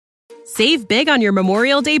Save big on your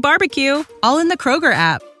Memorial Day barbecue, all in the Kroger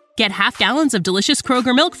app. Get half gallons of delicious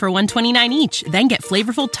Kroger milk for $1.29 each. Then get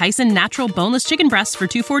flavorful Tyson natural boneless chicken breasts for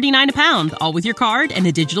 $2.49 a pound, all with your card and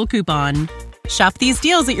a digital coupon. Shop these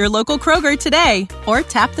deals at your local Kroger today, or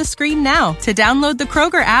tap the screen now to download the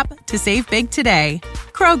Kroger app to save big today.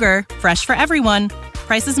 Kroger, fresh for everyone.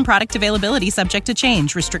 Prices and product availability subject to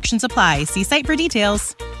change. Restrictions apply. See site for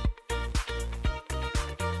details.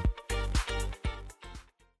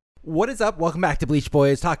 What is up? Welcome back to Bleach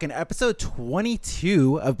Boys, talking episode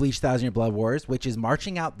 22 of Bleach 1000 Year Blood Wars, which is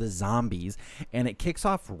marching out the zombies, and it kicks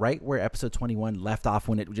off right where episode 21 left off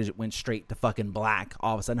when it just went straight to fucking black.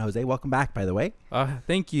 All of a sudden, Jose, welcome back, by the way.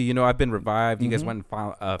 Thank you. You know, I've been revived. You guys went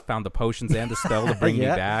and found the potions and the spell to bring me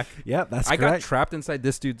back. Yeah, that's correct. correct. I got trapped inside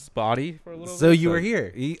this dude's body for a little bit. So you were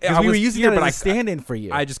here. Because we were using it as a stand-in for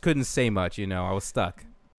you. I just couldn't say much, you know. I was stuck.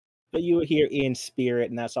 But you were here in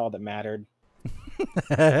spirit, and that's all that mattered.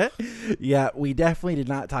 Yeah, we definitely did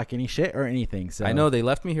not talk any shit or anything. So I know they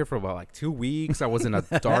left me here for about like 2 weeks. I was in a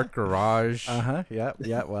dark garage. Yeah.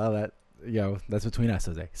 Well, that's between us,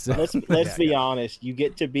 Jose. So let's be honest. You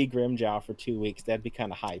get to be Grimjaw for 2 weeks. That'd be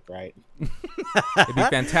kind of hype, right? It'd be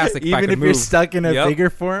fantastic. Even if you're stuck in a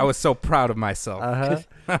figure form. I was so proud of myself.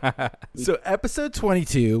 So episode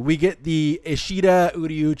 22, we get the Ishida,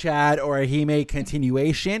 Uryu, Chad, Orihime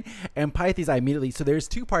continuation, and Pythes I immediately. So there's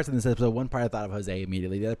two parts in this episode. One part I thought of Jose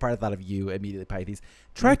immediately. The other part I thought of you immediately, Pythes.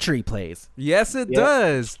 Treachery plays. Yes, it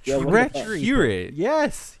does. Treachery. Hear it.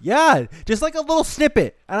 Yes. Yeah. Just like a little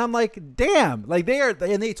snippet. And I'm like, damn. Like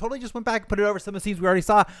and they totally just went back and put it over some of the scenes we already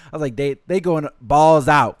saw. I was like, they going balls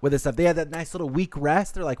out with this stuff. They had that nice little week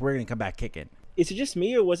rest. They're like, we're going to come back kicking. Is it just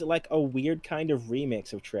me, or was it like a weird kind of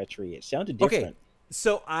remix of Treachery? It sounded different. Okay,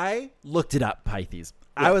 so I looked it up, Pythes.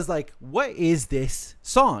 Yeah. I was like, what is this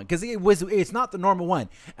song? Because it's not the normal one.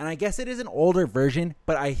 And I guess it is an older version,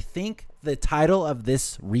 but I think the title of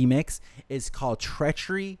this remix is called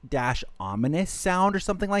Treachery-Ominous Sound or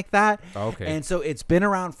something like that. Okay. And so it's been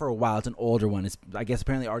around for a while. It's an older one. It's, I guess,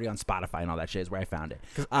 apparently already on Spotify and all that shit is where I found it.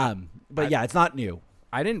 But yeah, it's not new.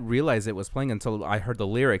 I didn't realize it was playing until I heard the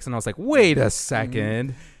lyrics, and I was like, wait a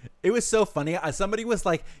second. It was so funny. Somebody was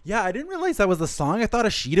like, yeah, I didn't realize that was the song. I thought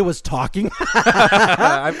Ishida was talking.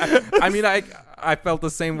 I mean, I felt the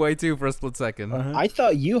same way, too, for a split second. I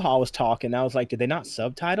thought Yuha was talking. I was like, did they not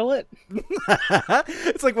subtitle it?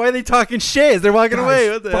 It's like, why are they talking shit as they're walking away?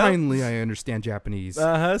 What the finally, hell? I understand Japanese.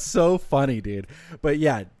 So funny, dude. But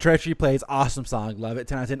yeah, Treachery plays. Awesome song. Love it.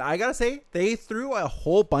 10 out of 10. I got to say, they threw a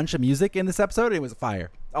whole bunch of music in this episode, and it was fire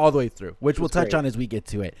all the way through, which we'll touch on as we get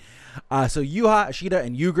to it. So Yuha, Ishida,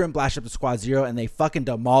 and Yugrim blast up to Squad Zero, and they fucking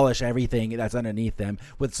demolish everything that's underneath them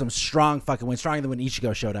with some strong fucking wins, stronger than when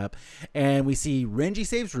Ichigo showed up. And we see Renji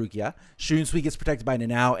saves Rukia. Shunsui gets protected by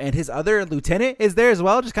Nanao, and his other lieutenant is there as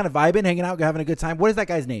well, just kind of vibing, hanging out, having a good time. What is that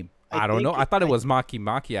guy's name? I don't know. I thought it was Maki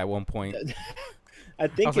Maki at one point. I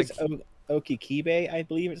think it's Okikibe, I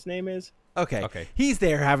believe its name is. Okay. He's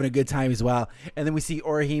there having a good time as well. And then we see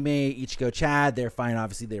Orihime, Ichigo, Chad. They're fine.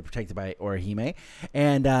 Obviously, they're protected by Orihime.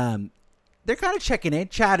 And they're kind of checking in.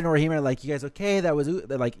 Chad and Orihime are like, you guys okay? They're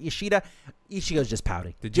like, Ishida. Ichigo's just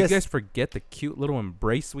pouting. Did you guys forget the cute little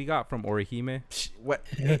embrace we got from Orihime? What?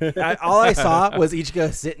 All I saw was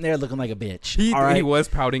Ichigo sitting there looking like a bitch. He was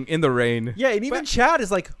pouting in the rain. Yeah, and even Chad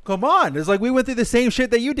is like, come on. It's like, we went through the same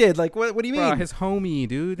shit that you did. Like, what do you mean? His homie,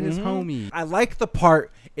 dude. His homie. I like the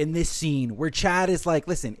part in this scene where Chad is like,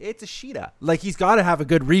 listen, it's Ishida. Like, he's got to have a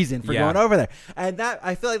good reason for going over there. And that,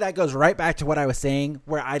 I feel like that goes right back to what I was saying,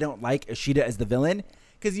 where I don't like Ishida as the villain.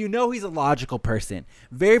 Because you know he's a logical person.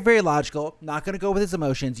 Very, very logical. Not going to go with his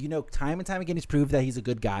emotions. You know, time and time again, he's proved that he's a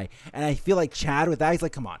good guy. And I feel like Chad with that, he's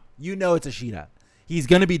like, come on. You know it's Ishida. He's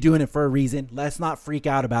going to be doing it for a reason. Let's not freak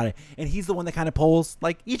out about it. And he's the one that kind of pulls,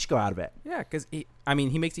 like, Ichigo out of it. Yeah, because, he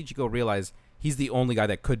makes Ichigo realize he's the only guy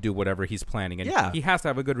that could do whatever he's planning. And he has to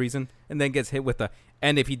have a good reason, and then gets hit with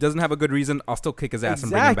and if he doesn't have a good reason, I'll still kick his ass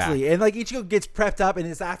and bring him back. Exactly. And like Ichigo gets prepped up, and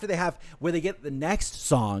it's after they have, where they get the next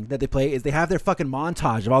song that they play is they have their fucking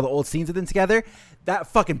montage of all the old scenes of them together. That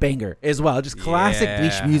fucking banger as well. Just classic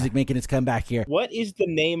Bleach music making its comeback here. What is the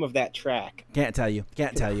name of that track? Can't tell you.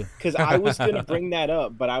 Because I was going to bring that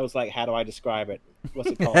up, but I was like, how do I describe it? What's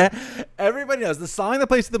it called? Everybody knows the song that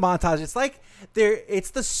plays through the montage. It's like it's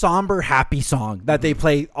the somber, happy song that they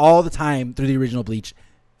play all the time through the original Bleach.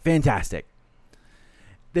 Fantastic.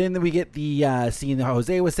 Then we get the scene that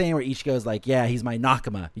Jose was saying where Ichigo's like, yeah, he's my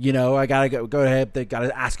Nakama. You know, I got to go ahead. They got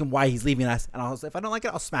to ask him why he's leaving us. And if I don't like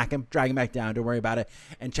it, I'll smack him, drag him back down. Don't worry about it.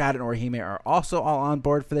 And Chad and Orihime are also all on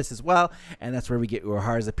board for this as well. And that's where we get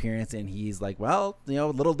Uehara's appearance. And he's like, well, you know,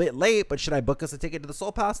 a little bit late, but should I book us a ticket to the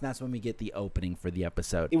Soul Palace? And that's when we get the opening for the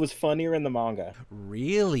episode. It was funnier in the manga.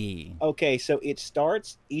 Really? Okay, so it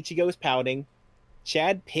starts, Ichigo's pouting.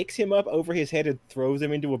 Chad picks him up over his head and throws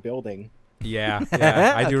him into a building. Yeah,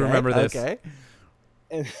 I do remember this. Okay.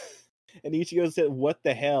 And Ichigo said, what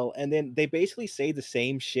the hell? And then they basically say the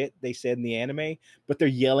same shit they said in the anime, but they're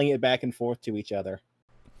yelling it back and forth to each other.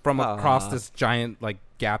 From across this giant like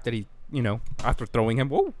gap that he, you know, after throwing him.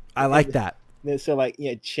 Whoa. I like that. So like,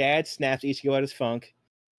 yeah, Chad snaps Ichigo out his funk.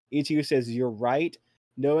 Ichigo says, you're right.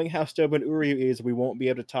 Knowing how stubborn Uryu is, we won't be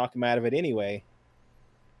able to talk him out of it anyway.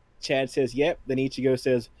 Chad says, yep. Then Ichigo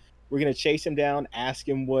says, we're going to chase him down, ask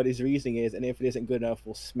him what his reasoning is, and if it isn't good enough,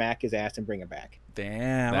 we'll smack his ass and bring him back.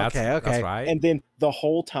 Damn, okay. That's right. And then the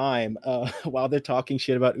whole time, while they're talking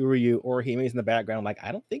shit about Uryu, Orihime's in the background, like,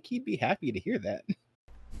 I don't think he'd be happy to hear that.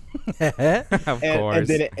 Of course.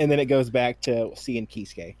 And then it goes back to seeing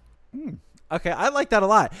Kisuke. Okay, I like that a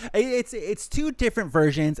lot. It's two different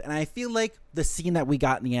versions, and I feel like the scene that we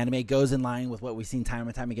got in the anime goes in line with what we've seen time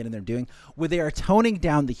and time again in them doing, where they are toning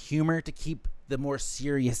down the humor to keep the more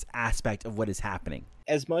serious aspect of what is happening.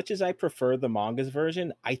 As much as I prefer the manga's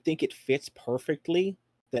version, I think it fits perfectly.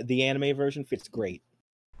 That the anime version fits great.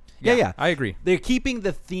 Yeah, I agree. They're keeping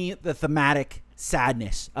the thematic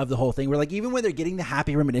sadness of the whole thing. We're like, even when they're getting the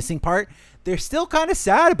happy reminiscing part, they're still kind of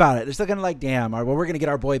sad about it. They're still kind of like, damn, well, we're going to get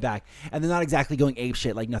our boy back. And they're not exactly going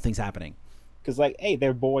apeshit like nothing's happening. Because, like, hey,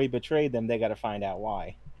 their boy betrayed them. They got to find out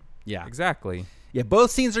why. Yeah. Exactly. Yeah,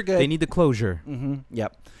 both scenes are good. They need the closure. Mm-hmm.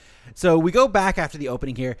 Yep. So we go back after the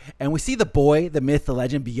opening here, and we see the boy, the myth, the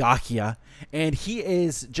legend, Byakuya, and he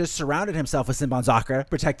is just surrounded himself with Senbonzakura,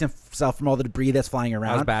 protecting himself from all the debris that's flying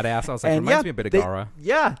around. That was badass. I was like, reminds me a bit of Gaara.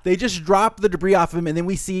 Yeah, they just drop the debris off of him, and then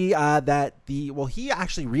we see that he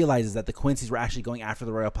actually realizes that the Quincy's were actually going after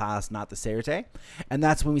the Royal Palace, not the Serite, and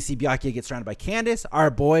that's when we see Byakuya get surrounded by Candace.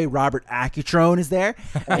 Our boy, Robert Acutron, is there,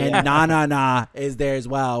 and Na is there as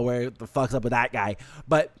well, where the fuck's up with that guy,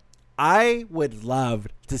 but I would love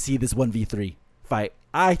to see this 1v3 fight.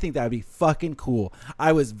 I think that would be fucking cool.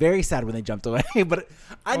 I was very sad when they jumped away, but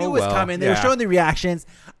I knew it was coming. They were showing the reactions.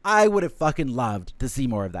 I would have fucking loved to see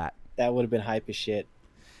more of that. That would have been hype as shit.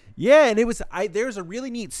 Yeah, and there's a really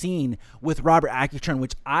neat scene with Robert Acutron,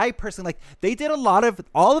 which I personally like. They did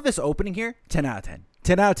all of this opening here, 10 out of 10.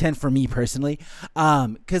 10 out of 10 for me personally,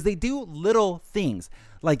 because they do little things.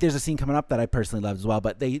 Like, there's a scene coming up that I personally loved as well.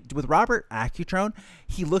 But with Robert Acutron,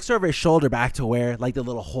 he looks over his shoulder back to where, like, the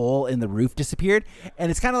little hole in the roof disappeared.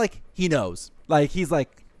 And it's kind of like he knows. Like, he's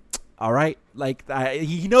like, all right. Like,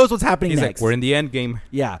 he knows what's happening next. He's like, we're in the end game.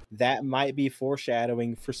 Yeah. That might be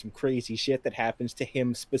foreshadowing for some crazy shit that happens to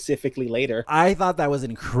him specifically later. I thought that was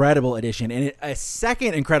an incredible addition. And a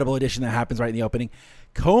second incredible addition that happens right in the opening.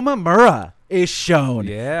 Komamura is shown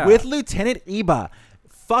with Lieutenant Iba.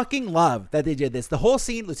 Fucking love that they did this. The whole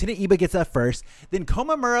scene, Lieutenant Iba gets up first. Then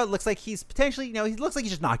Komamura looks like he's potentially, he looks like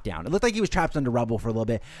he's just knocked down. It looked like he was trapped under rubble for a little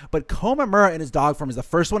bit. But Komamura in his dog form is the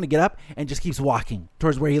first one to get up and just keeps walking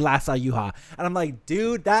towards where he last saw Yuha. And I'm like,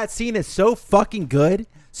 dude, that scene is so fucking good.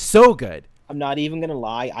 So good. I'm not even going to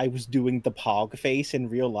lie. I was doing the Pog face in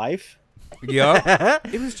real life. Yeah,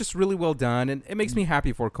 it was just really well done, and it makes me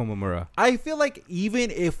happy for Komamura. I feel like even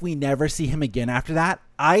if we never see him again after that,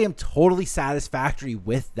 I am totally satisfactory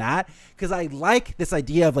with that, because I like this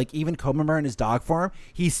idea of, like, even Komamura in his dog form,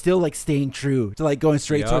 he's still, like, staying true to, like, going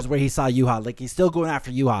straight towards where he saw Yuha. Like, he's still going after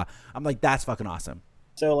Yuha. I'm like, that's fucking awesome.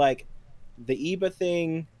 So, like, the Iba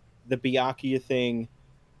thing, the Byakuya thing,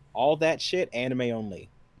 all that shit, anime only.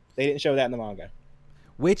 They didn't show that in the manga.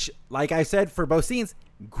 Which, like I said, for both scenes,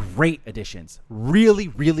 great additions. Really,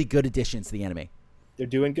 really good additions to the anime. They're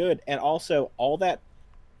doing good. And also, all that,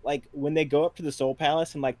 like, when they go up to the Soul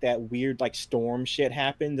Palace and, like, that weird, like, storm shit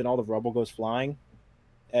happens and all the rubble goes flying,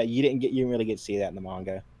 you didn't really get to see that in the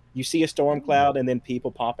manga. You see a storm cloud and then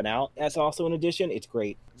people popping out. That's also an addition. It's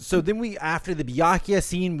great. So then after the Byakuya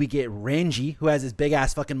scene, we get Renji, who has his big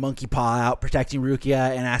ass fucking monkey paw out protecting Rukia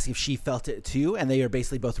and asking if she felt it too. And they are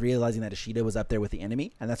basically both realizing that Ishida was up there with the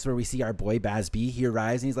enemy. And that's where we see our boy Bazb. He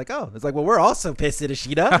arrives and he's like, oh, it's like, well, we're also pissed at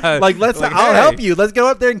Ishida. Like, I'll help you. Let's go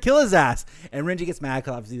up there and kill his ass. And Renji gets mad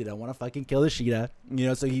because obviously they don't want to fucking kill Ishida.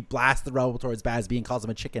 So he blasts the rubble towards Bazb and calls him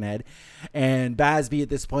a chicken head. And Bazb at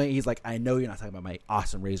this point, he's like, I know you're not talking about my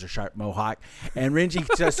awesome razor sharp mohawk. And Renji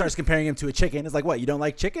just starts comparing him to a chicken. It's like, what, you don't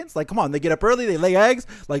like chickens? Like, come on, they get up early, they lay eggs,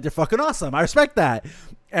 like, they're fucking awesome. I respect that.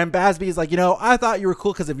 And Basby is like, I thought you were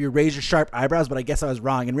cool because of your razor sharp eyebrows, but I guess I was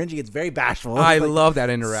wrong. And Renji gets very bashful. I love that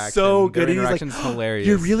interaction. So good. Their interaction's hilarious.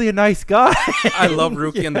 You're really a nice guy. I love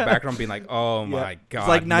Ruki in the background being like, oh my God. It's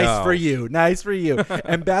like, nice for you. Nice for you.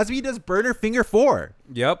 And Basby does burner finger 4.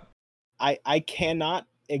 Yep. I cannot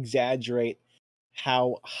exaggerate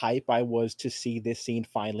how hype I was to see this scene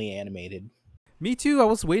finally animated. Me too. I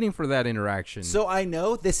was waiting for that interaction. So I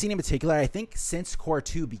know this scene in particular, I think since Core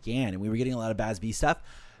 2 began and we were getting a lot of Basby stuff,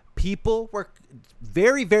 people were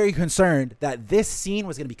very, very concerned that this scene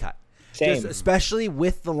was going to be cut. Same. Especially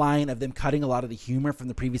with the line of them cutting a lot of the humor from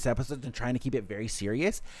the previous episodes and trying to keep it very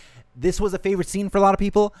serious. This was a favorite scene for a lot of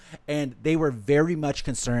people, and they were very much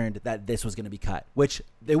concerned that this was going to be cut, which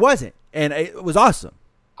it wasn't, and it was awesome.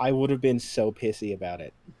 I would have been so pissy about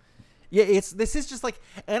it. Yeah, this is just like,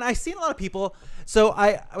 and I've seen a lot of people. So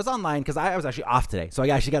I was online because I was actually off today, so I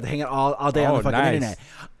actually got to hang out all day on the fucking internet.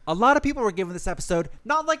 A lot of people were giving this episode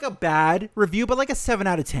not like a bad review, but like a 7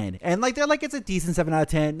 out of 10, and like they're like, it's a decent 7 out of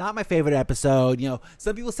 10. Not my favorite episode.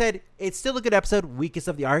 Some people said it's still a good episode, weakest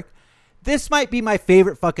of the arc. This might be my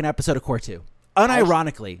favorite fucking episode of Core 2,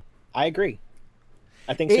 unironically. I agree.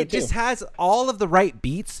 I think so too. It just has all of the right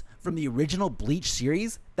beats from the original Bleach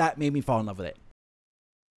series that made me fall in love with it.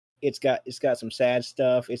 It's got some sad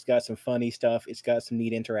stuff. It's got some funny stuff. It's got some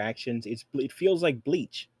neat interactions. It feels like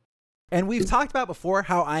Bleach. And we've talked about before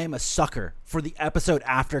how I am a sucker for the episode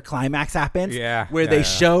after climax happens. Yeah. Where they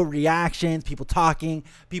show reactions, people talking,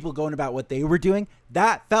 people going about what they were doing.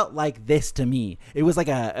 That felt like this to me. It was like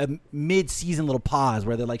a mid-season little pause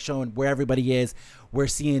where they're like showing where everybody is. We're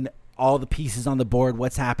seeing all the pieces on the board,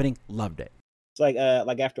 what's happening. Loved it. It's like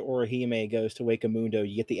after Orihime goes to Wake Mundo,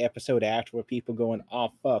 you get the episode after where people going, oh,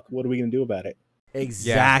 fuck, what are we going to do about it?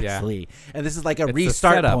 Exactly. Yeah. And this is like a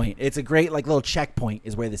restart point. It's a great like little checkpoint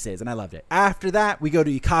is where this is, and I loved it. After that, we go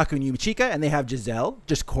to Yukaku and Yumichika, and they have Giselle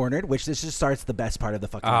just cornered, which this just starts the best part of the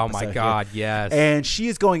fucking episode. Oh my God, here. yes. And she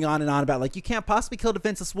is going on and on about like, you can't possibly kill a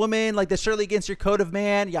defenseless woman, like that's surely against your code of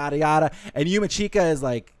man, yada yada. And Yumichika is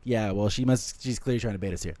like, yeah, well she's clearly trying to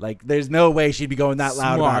bait us here. Like there's no way she'd be going that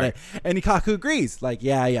loud about it. And Yukaku agrees, like,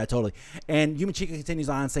 yeah, totally. And Yumichika continues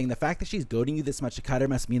on saying the fact that she's goading you this much to cut her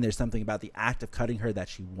must mean there's something about the act of cutting her that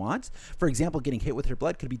she wants. For example, getting hit with her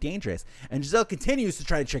blood could be dangerous. And Giselle continues to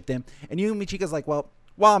try to trick them. And Yumichika's like, well,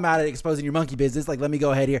 while I'm at it exposing your monkey business, like, let me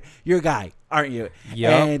go ahead here. You're a guy, aren't you?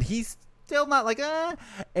 Yep. And he's still not like,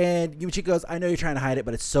 And Yumichika goes, I know you're trying to hide it,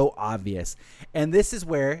 but it's so obvious. And this is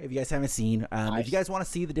where, if you guys haven't seen, if you guys want to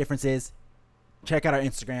see the differences, check out our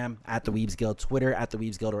Instagram at the Weebs Guild, Twitter at the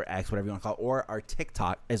Weebs Guild, or X, whatever you want to call it, or our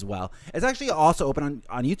TikTok as well. It's actually also open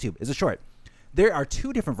on YouTube. It's a short. There are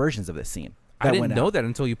 2 different versions of this scene. I didn't know that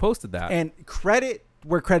until you posted that. And credit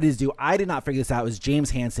where credit is due. I did not figure this out. It was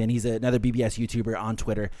James Hansen. He's another BBS YouTuber on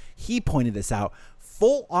Twitter. He pointed this out.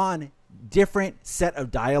 Full on different set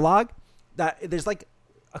of dialogue. That there's like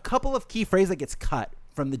a couple of key phrases that gets cut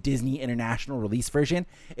from the Disney international release version.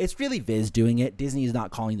 It's really Viz doing it. Disney is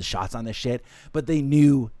not calling the shots on this shit, but they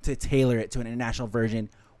knew to tailor it to an international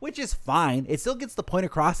version, which is fine. It still gets the point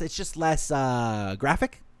across. It's just less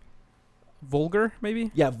graphic. Vulgar, maybe?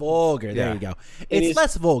 Yeah, vulgar. There you go. It's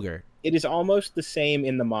less vulgar. It is almost the same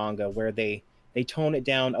in the manga where they tone it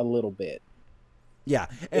down a little bit. Yeah.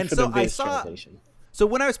 And so I saw... So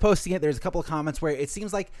when I was posting it, there's a couple of comments where it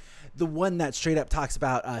seems like the one that straight up talks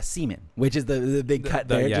about semen, which is the big cut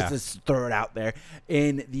there, just to throw it out there.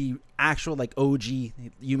 In the actual like OG,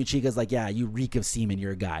 Yumichika's like, yeah, you reek of semen,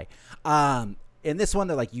 you're a guy. In this one,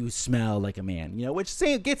 they're like, you smell like a man, which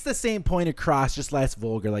gets the same point across, just less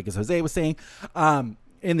vulgar, like as Jose was saying.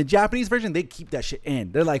 In the Japanese version, they keep that shit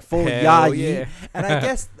in. They're like full yeah. And I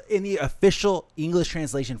guess in the official English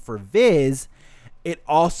translation for Viz, it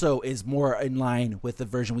also is more in line with the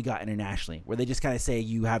version we got internationally, where they just kind of say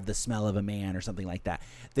you have the smell of a man or something like that.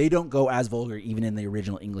 They don't go as vulgar even in the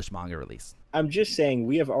original English manga release. I'm just saying,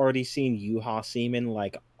 we have already seen Yuha semen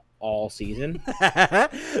like all season.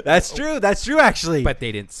 That's true actually. But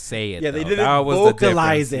they didn't say it. Yeah, they didn't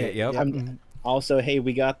vocalize it. Yep. Also, hey,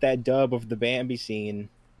 we got that dub of the Bambi scene.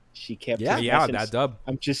 She kept that dub.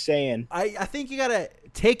 I'm just saying. I think you gotta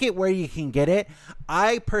take it where you can get it.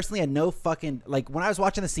 I personally had no fucking, like, when I was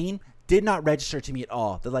watching the scene, did not register to me at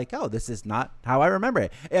all. They're like, oh, this is not how I remember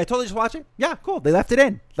it. And I totally just watch it. Yeah, cool. They left it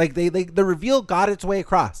in. Like the reveal got its way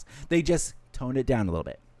across. They just toned it down a little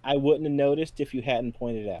bit. I wouldn't have noticed if you hadn't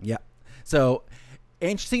pointed it out. Yeah. So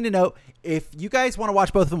interesting to note. If you guys want to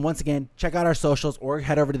watch both of them, once again, check out our socials or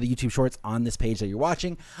head over to the YouTube shorts on this page that you're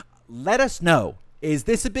watching. Let us know. Is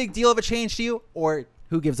this a big deal of a change to you, or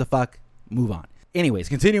who gives a fuck? Move on. Anyways,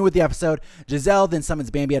 continuing with the episode, Giselle then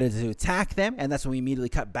summons Bambi to attack them, and that's when we immediately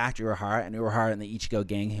cut back to Urahara, and Urahara and the Ichigo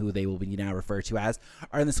gang, who they will be now referred to as,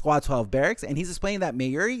 are in the Squad 12 barracks, and he's explaining that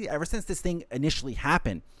Mayuri, ever since this thing initially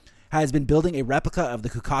happened, has been building a replica of the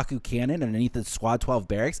Kukaku cannon underneath the Squad 12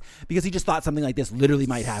 barracks because he just thought something like this literally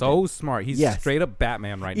might happen. So smart. He's straight up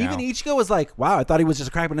Batman right now. Even Ichigo was like, wow, I thought he was just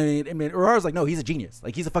a crack. But I mean, Urahara's like, no, he's a genius.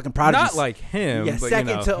 Like, he's a fucking prodigy. Not like him. Yeah, but,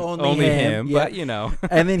 second to only him. Yeah. But,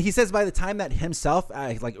 And then he says by the time that himself,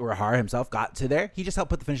 like Urahara himself, got to there, he just helped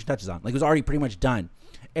put the finishing touches on. Like, it was already pretty much done.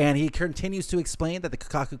 And he continues to explain that the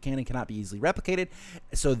Kukaku cannon cannot be easily replicated.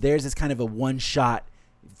 So there's this kind of a one-shot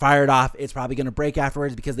fired off. It's probably going to break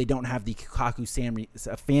afterwards because they don't have the Kukaku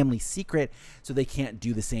family secret, so they can't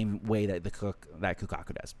do the same way that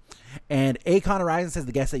Kukaku does. And Akon arrives and says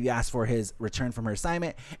the guest that you asked for his return from her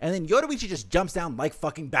assignment, and then Yoruichi just jumps down like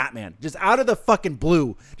fucking Batman, just out of the fucking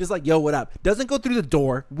blue, just like, yo, what up? Doesn't go through the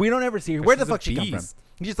door. We don't ever see her. Where the fuck she come from?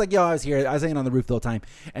 He's just like, yo, I was here. I was hanging on the roof the whole time,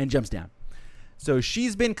 and jumps down. So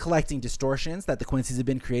she's been collecting distortions that the Quincy's have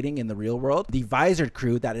been creating in the real world. The Visored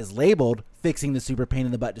crew that is labeled fixing the super pain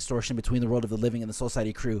in the butt distortion between the world of the living and the Soul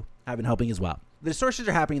Society crew have been helping as well. The distortions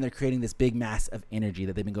are happening. They're creating this big mass of energy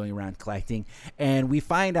that they've been going around collecting. And we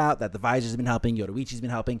find out that the Visors have been helping. Yoruichi's been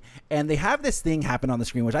helping. And they have this thing happen on the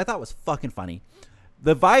screen, which I thought was fucking funny.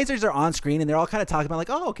 The Visors are on screen and they're all kind of talking about like,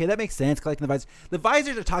 oh, okay, that makes sense. Collecting the Visors. The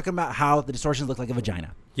Visors are talking about how the distortions look like a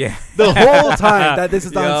vagina. Yeah. The whole time that this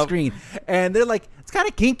is on screen. And they're like, it's kind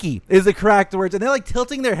of kinky is the correct words. And they're like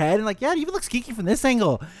tilting their head and like, yeah, it even looks kinky from this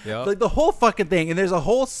angle. Yep. Like the whole fucking thing. And there's a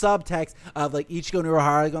whole subtext of like Ichigo and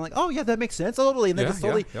Urahara going like, oh yeah, that makes sense. Totally. And they're just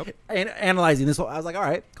slowly analyzing this. I was like, all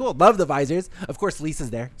right, cool. Love the Visors. Of course, Lisa's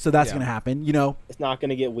there. So that's going to happen, you know. It's not going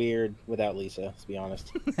to get weird without Lisa, let's be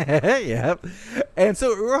honest. Yeah. And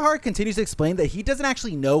so Urahara continues to explain that he doesn't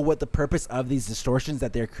actually know what the purpose of these distortions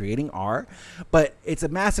that they're creating are, but it's a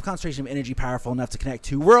massive concentration of energy powerful enough to connect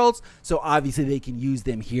two worlds, so obviously they can use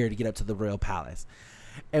them here to get up to the royal palace.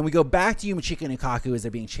 And we go back to Yumachika and Ikaku as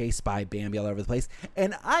they're being chased by Bambi all over the place,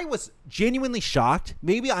 and I was genuinely shocked.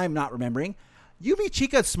 Maybe I'm not remembering.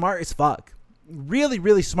 Yumachika's smart as fuck. Really,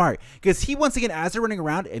 really smart, because he once again, as they're running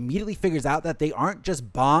around, immediately figures out that they aren't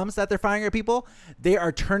just bombs that they're firing at people. They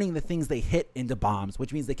are turning the things they hit into bombs,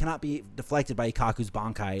 which means they cannot be deflected by Ikaku's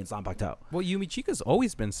Bankai and Zanpakuto. Well, Yumachika's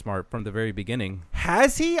always been smart from the very beginning.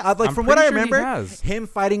 Has he? From what I remember, him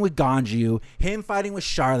fighting with Ganju, him fighting with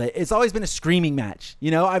Charlotte, it's always been a screaming match.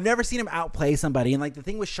 You know, I've never seen him outplay somebody. And like the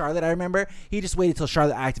thing with Charlotte, I remember he just waited till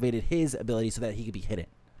Charlotte activated his ability so that he could be hidden.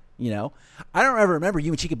 You know, I don't ever remember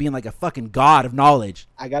Yumachika being like a fucking god of knowledge.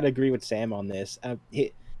 I gotta agree with Sam on this.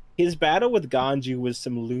 His battle with Ganju was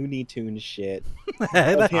some Looney Tunes shit.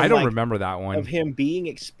 I don't remember that one. Of him being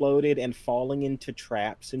exploded and falling into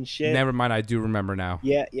traps and shit. Never mind, I do remember now.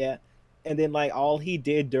 Yeah. And then like all he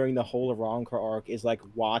did during the whole Arrancar arc is like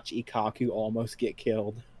watch Ikaku almost get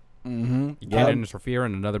killed. Mm-hmm. You can't interfere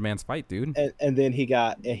in another man's fight, dude. And then he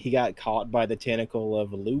got caught by the tentacle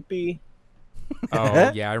of Luffy.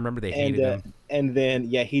 Oh yeah, I remember they hated him. And then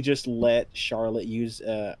he just let Charlotte use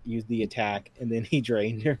the attack, and then he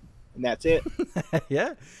drained her, and that's it.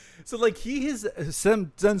 Yeah. So like he has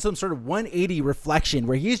done some sort of 180 reflection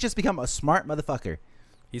where he's just become a smart motherfucker.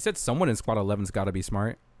 He said someone in Squad 11's got to be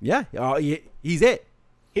smart. Yeah, he's it.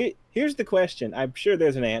 Here's the question. I'm sure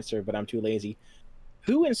there's an answer, but I'm too lazy.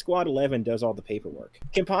 Who in Squad 11 does all the paperwork?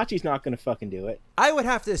 Kenpachi's not going to fucking do it. I would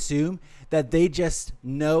have to assume that they just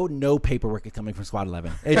know no paperwork is coming from Squad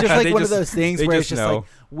 11. It's just like one of those things where it's just like,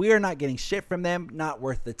 we're not getting shit from them, not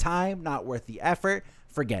worth the time, not worth the effort,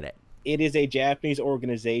 forget it. It is a Japanese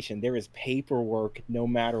organization. There is paperwork no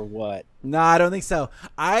matter what. No, I don't think so.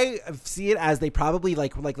 I see it as they probably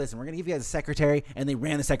like listen, we're going to give you guys a secretary, and they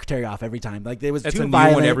ran the secretary off every time. Like, there was too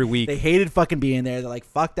violent. One every week. They hated fucking being there. They're like,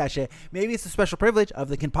 fuck that shit. Maybe it's a special privilege of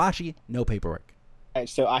the Kenpachi, no paperwork. All right,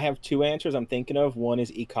 so I have two answers I'm thinking of. One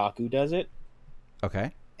is Ikaku does it. Okay.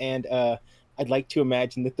 And I'd like to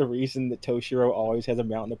imagine that the reason that Toshiro always has a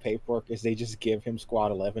mountain of paperwork is they just give him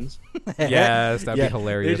Squad 11s. Yes, that'd be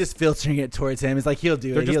hilarious. They're just filtering it towards him. It's like, he'll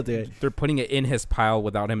do it. They're putting it in his pile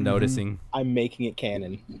without him noticing. I'm making it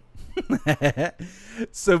canon.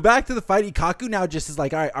 So back to the fight. Ikaku now just is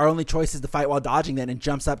like, all right, our only choice is to fight while dodging then, and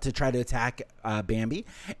jumps up to try to attack Bambi.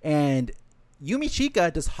 And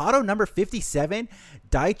Yumachika does Hado number 57,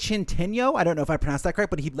 Daichintenyo. I don't know if I pronounced that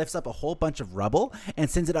correct, but he lifts up a whole bunch of rubble and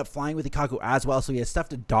sends it up flying with Ikaku as well, so he has stuff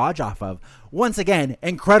to dodge off of. Once again,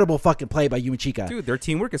 incredible fucking play by Yumachika. Dude, their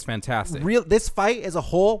teamwork is fantastic. This fight as a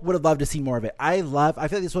whole, would have loved to see more of it. I feel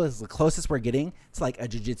like this was the closest we're getting It's like a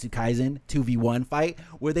Jujutsu Kaisen 2v1 fight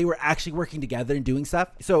where they were actually working together and doing stuff.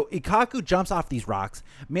 So Ikkaku jumps off these rocks,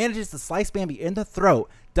 manages to slice Bambi in the throat.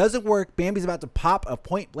 Doesn't work. Bambi's about to pop a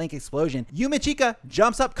point blank explosion. Yumichika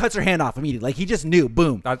jumps up, cuts her hand off immediately. Like he just knew.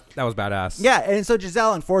 Boom. That was badass. Yeah, and so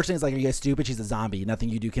Giselle, unfortunately, is like, are you guys stupid? She's a zombie. Nothing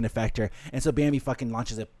you do can affect her. And so Bambi fucking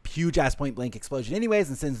launches a huge ass point blank explosion anyways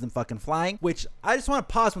and sends them fucking flying, which I just want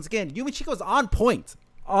to pause once again. Yumichika was on point.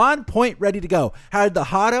 On point, ready to go. Had the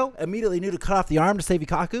Hado, immediately knew to cut off the arm to save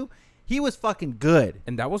Ikkaku. He was fucking good.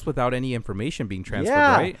 And that was without any information being transferred,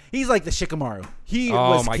 right? He's like the Shikamaru. He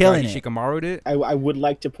was killing it. He Shikamaru'd it? I would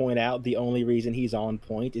like to point out the only reason he's on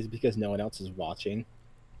point is because no one else is watching.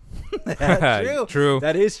 That's true. True.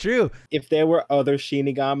 That is true. If there were other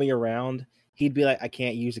Shinigami around, he'd be like, I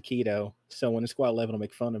can't use Aikido. Someone in Squad 11 will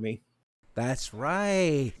make fun of me. That's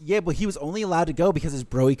right. Yeah, but he was only allowed to go because his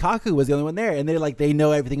bro Ikkaku was the only one there. And they're like, they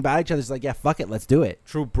know everything about each other. It's like, yeah, fuck it. Let's do it.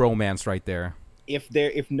 True bromance right there.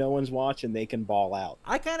 If no one's watching, they can ball out.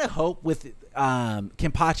 I kind of hope with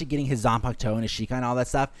Kenpachi getting his Zanpakuto and his Shika and all that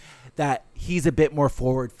stuff, that he's a bit more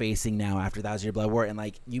forward-facing now after Thousand Year Blood War, and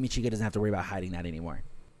like Yumichika doesn't have to worry about hiding that anymore.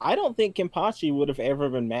 I don't think Kenpachi would have ever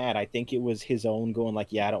been mad. I think it was his own going like,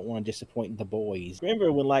 yeah, I don't want to disappoint the boys.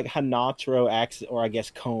 Remember when like Hanatoro or I guess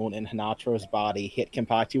Kon and Hanatro's body hit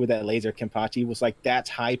Kenpachi with that laser? Kenpachi was like, that's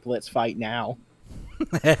hype, let's fight now.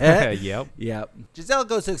 Yep. Giselle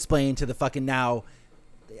goes to explain to the fucking now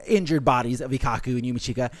injured bodies of Ikkaku and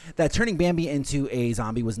Yumichika that turning Bambi into a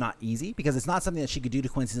zombie was not easy because it's not something that she could do to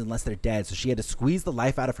Quincy's unless they're dead. So she had to squeeze the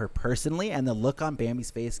life out of her personally, and the look on Bambi's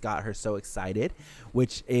face got her so excited,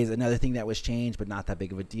 which is another thing that was changed, but not that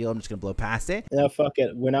big of a deal. I'm just gonna blow past it. No, fuck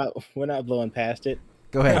it. We're not blowing past it.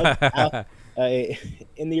 Go ahead.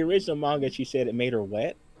 In the original manga, she said it made her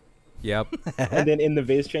wet. Yep. And then in the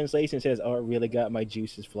Viz translation, it says, oh, it really got my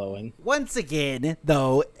juices flowing. Once again,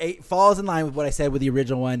 though, it falls in line with what I said with the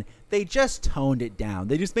original one. They just toned it down.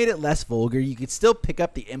 They just made it less vulgar. You could still pick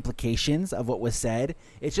up the implications of what was said.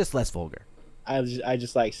 It's just less vulgar. I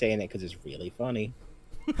just like saying it because it's really funny.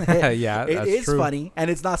 Yeah, it is true. funny, and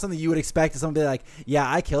it's not something you would expect. Somebody like,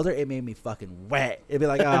 yeah, I killed her. It made me fucking wet. It'd be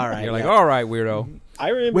like, all right. You're like, all right, weirdo. I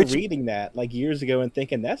remember reading that like years ago and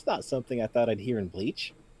thinking that's not something I thought I'd hear in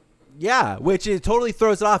Bleach. Yeah, which it totally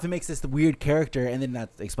throws it off and makes this the weird character, and then that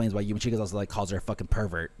explains why Yumichika's also like calls her a fucking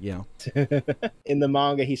pervert, you know. In the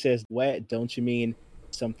manga, he says, "Wet? Don't you mean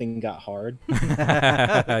something got hard?"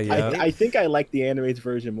 Yeah. I think I like the animated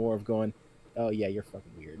version more of going, "Oh yeah, you're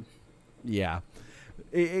fucking weird." Yeah,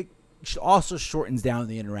 it also shortens down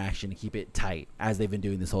the interaction to keep it tight, as they've been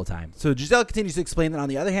doing this whole time. So Giselle continues to explain that on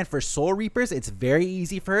the other hand, for Soul Reapers, it's very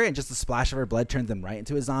easy for her, and just a splash of her blood turns them right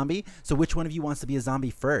into a zombie. So which one of you wants to be a zombie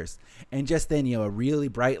first? And just then, a really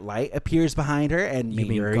bright light appears behind her, and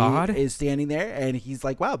Mayuri is standing there, and he's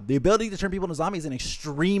like, wow, the ability to turn people into zombies is an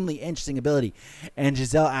extremely interesting ability. And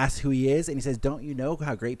Giselle asks who he is, and he says, don't you know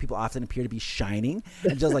how great people often appear to be shining?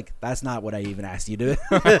 And Giselle's like, that's not what I even asked you to.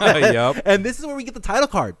 Yep. And this is where we get the title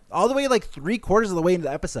card. All the way like 3/4 of the way into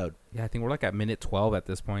the episode. Yeah, I think we're like at minute 12 at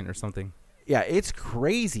this point or something. Yeah, it's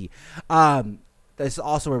crazy. That's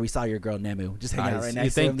also where we saw your girl Nemu just hanging out right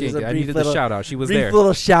next to him. I needed the shout out. She was there.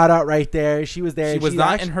 Little shout out right there. She was there. She was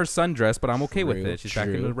not in her sundress, but I'm okay with it. She's back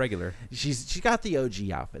in the regular. She got the OG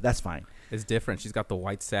outfit. That's fine. It's different. She's got the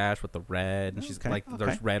white sash with the red, and she's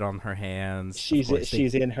there's red on her hands. She's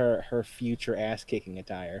in her future ass kicking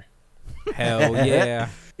attire. Hell yeah.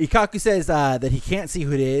 Ikkaku says that he can't see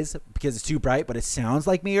who it is because it's too bright, but it sounds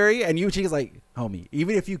like Mayuri. And Yuichi's like, homie,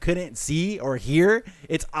 even if you couldn't see or hear,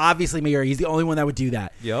 it's obviously Mayuri. He's the only one that would do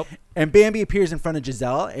that. Yep. And Bambi appears in front of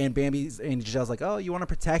Giselle, and Giselle's like, oh, you want to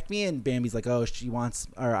protect me? And Bambi's like, oh,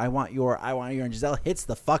 I want your. And Giselle hits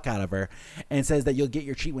the fuck out of her and says that you'll get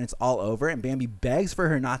your treat when it's all over. And Bambi begs for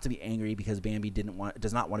her not to be angry because Bambi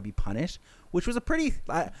does not want to be punished, which was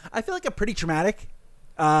I feel like a pretty traumatic.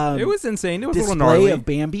 It was insane. It was a little display gnarly of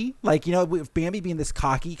Bambi, like with Bambi being this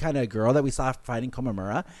cocky kind of girl that we saw fighting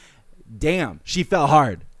Komamura. Damn, she fell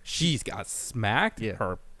hard. She's got smacked. Yeah.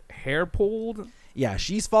 Her hair pulled. Yeah,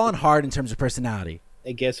 she's fallen hard in terms of personality.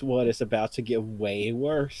 And guess what? It's about to get way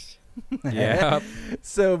worse. Yeah.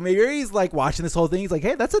 So Mayuri's like watching this whole thing. He's like,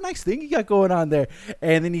 hey, that's a nice thing you got going on there.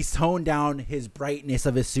 And then he's toned down his brightness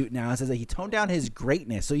of his suit now and says that he toned down his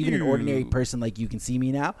greatness. So even an ordinary person like you can see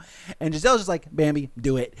me now. And Giselle's just like, Bambi,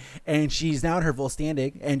 do it. And she's now in her full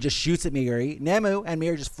standing and just shoots at Mayuri. Nemu and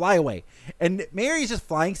Mayuri just fly away. And Mayuri's just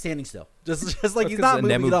flying, standing still. Just like he's not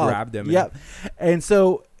moving Nemu at all. Grabbed him. Yep. And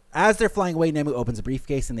so as they're flying away, Nemu opens a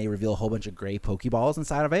briefcase and they reveal a whole bunch of gray Pokeballs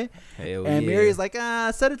inside of it. Hell and yeah. Mary's like,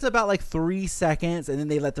 set it to about like 3 seconds, and then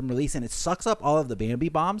they let them release, and it sucks up all of the Bambi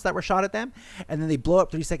bombs that were shot at them, and then they blow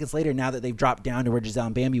up 3 seconds later now that they've dropped down to where Giselle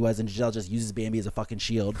and Bambi was, and Giselle just uses Bambi as a fucking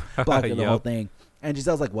shield, blocking the whole thing. And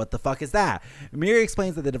Giselle's like, what the fuck is that? Miri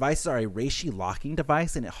explains that the devices are a reishi locking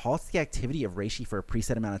device, and it halts the activity of reishi for a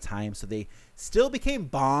preset amount of time, so they still became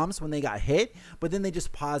bombs when they got hit, but then they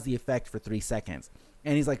just pause the effect for 3 seconds.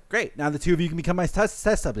 And he's like, great, now the two of you can become my test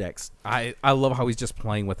subjects. I love how he's just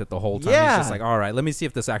playing with it the whole time. Yeah. He's just like, all right, let me see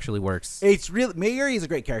if this actually works. It's really, Mayuri is a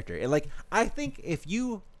great character. And like, I think if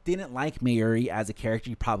you didn't like Mayuri as a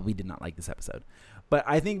character, you probably did not like this episode. But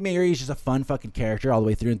I think Mayuri is just a fun fucking character all the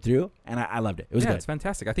way through and through, and I loved it. It was good. It's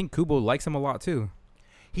fantastic. I think Kubo likes him a lot too.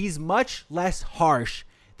 He's much less harsh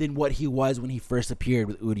than what he was when he first appeared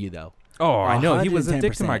with Uryu, though. Oh, I know. He was a 110%.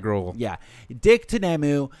 dick to my girl. Yeah. Dick to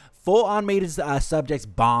Nemu. Full on made his subjects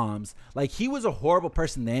bombs. Like, he was a horrible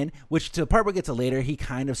person then, which to the part we'll get to later, he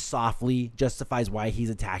kind of softly justifies why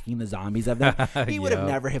he's attacking the zombies of them. He would have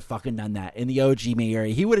never have fucking done that in the OG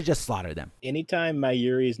Mayuri. He would have just slaughtered them. Anytime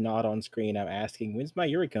Mayuri's not on screen, I'm asking, when's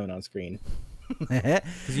Mayuri coming on screen? Because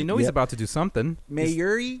he's about to do something.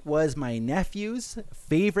 Mayuri was my nephew's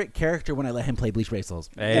favorite character when I let him play Bleach Brave Souls.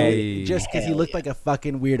 Hey. Just because he looked like a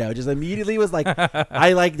fucking weirdo. Just immediately was like,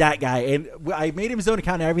 I like that guy. And I made him his own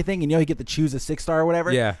account and everything. And you know, he get to choose a 6-star or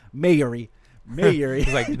whatever. Yeah. Mayuri.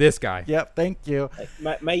 He's like, this guy. Yep, thank you.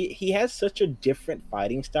 He has such a different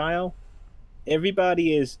fighting style.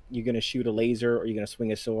 Everybody is, you're going to shoot a laser or you're going to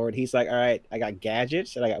swing a sword. He's like, all right, I got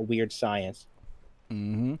gadgets and I got weird science.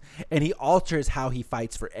 Mm-hmm. And he alters how he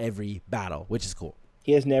fights for every battle, which is cool.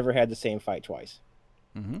 He has never had the same fight twice.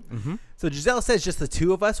 Mm-hmm. Mm-hmm. So Giselle says just the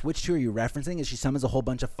two of us. Which two are you referencing? And she summons a whole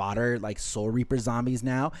bunch of fodder, like Soul Reaper zombies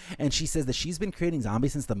now. And she says that she's been creating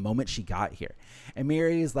zombies since the moment she got here. And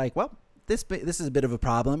Miri is like, well, this is a bit of a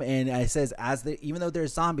problem. And it says, even though they're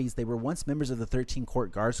zombies, they were once members of the 13 Court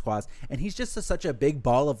Guard Squads. And he's just such a big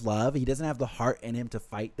ball of love. He doesn't have the heart in him to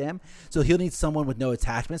fight them. So he'll need someone with no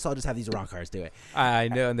attachment. So I'll just have these wrong cars do it. I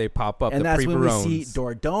know. And they pop up. And the that's when Pre-Barones. we see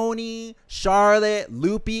Dordoni, Charlotte,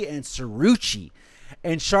 Lupi, and Sarucci.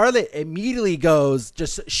 And Charlotte immediately goes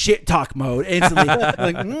just shit talk mode instantly.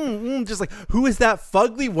 Like, just like, who is that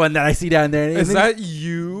fugly one that I see down there? And is then, that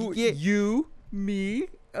you? Yeah. You? Me?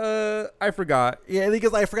 I forgot. Yeah,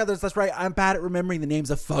 because I forgot that's right. I'm bad at remembering the names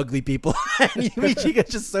of fugly people. And Yuichiga's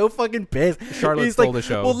just so fucking pissed. Charlotte He's stole like, the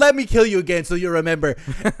show. Well, let me kill you again so you'll remember.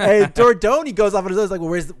 And Dordoni goes off on his own. He's like,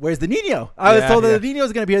 well, where's the Nino? I was told that the Nino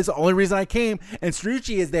was going to be here. It's the only reason I came. And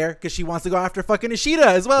Sarucci is there because she wants to go after fucking Ishida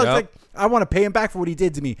as well. It's like, I want to pay him back for what he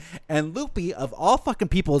did to me. And Lupi, of all fucking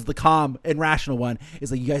people, is the calm and rational one.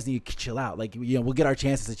 Is like, you guys need to chill out. Like, we'll get our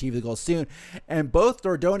chances to achieve the goal soon. And both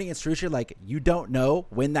Dordoni and Sarucci are like, you don't know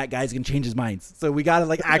when that guy's going to change his minds. So we got to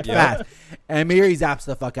like act fast. And Miri zaps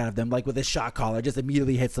the fuck out of them, like with a shot caller, just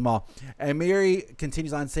immediately hits them all. And Miri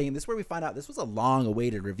continues on saying, this is where we find out this was a long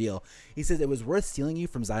awaited reveal. He says, it was worth stealing you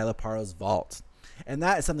from Xyloparo's vault. And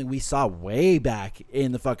that is something we saw way back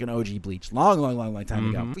in the fucking OG Bleach. Long time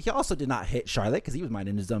ago. He also did not hit Charlotte because he was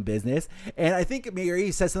minding his own business. And I think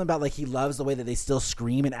Mayuri says something about like he loves the way that they still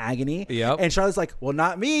scream in agony. Yep. And Charlotte's like, well,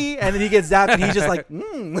 not me. And then he gets zapped and he's just like,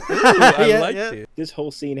 Ooh, I liked it. This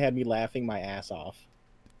whole scene had me laughing my ass off.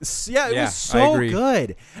 Yeah, it was so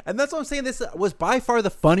good. And that's what I'm saying. This was by far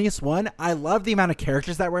the funniest one. I love the amount of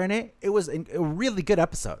characters that were in it. It was a really good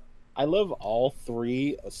episode. I love all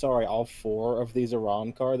four of these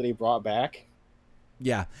Iran card that he brought back.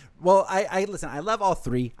 Yeah. Well, I listen, I love all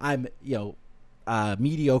three. I'm,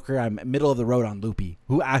 mediocre. I'm middle of the road on Lupi,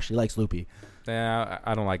 who actually likes Lupi. Yeah,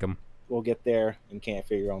 I don't like him. We'll get there in Can't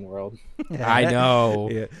Figure Your Own World. I know.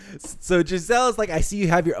 Yeah. So Giselle is like, I see you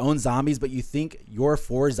have your own zombies, but you think your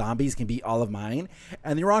 4 zombies can beat all of mine?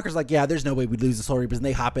 And the Iranker's like, yeah, there's no way we'd lose the Soul Reapers. And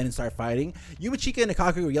they hop in and start fighting. Yumachika and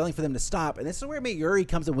Nikaku are yelling for them to stop. And this is where Mayuri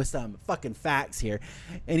comes in with some fucking facts here.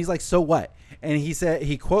 And he's like, so what? And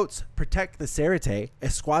he quotes, protect the Serite. A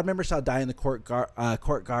squad member shall die in the court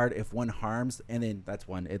guard if one harms, and then that's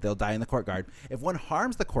one. They'll die in the court guard. If one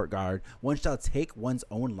harms the court guard, one shall take one's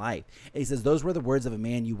own life. And he says, those were the words of a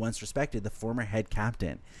man you once respected, the former head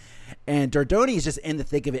captain. And Dordoni is just in the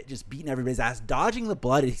thick of it, just beating everybody's ass, dodging the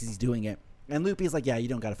blood as he's doing it. And Lupi's like, yeah, you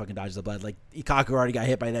don't gotta fucking dodge the blood. Like, Ikaku already got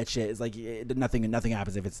hit by that shit. It's like, nothing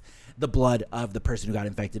happens if it's the blood of the person who got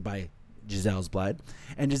infected by Giselle's blood.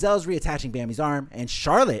 And Giselle's reattaching Bambi's arm, and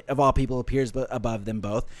Charlotte, of all people, appears above them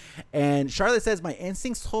both. And Charlotte says, my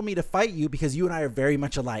instincts told me to fight you because you and I are very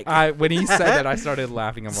much alike. When he said that, I started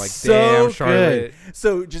laughing. I'm like, so damn, Charlotte. Good.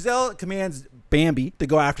 So Giselle commands Bambi to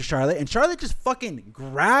go after Charlotte, and Charlotte just fucking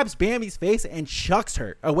grabs Bambi's face and chucks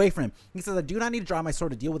her away from him. He says, I do not need to draw my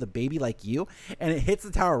sword to deal with a baby like you. And it hits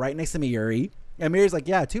the tower right next to Mayuri. And Mayuri's like,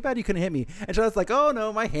 yeah, too bad you couldn't hit me. And Charlotte's like, oh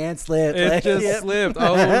no, my hand slipped. It just slipped.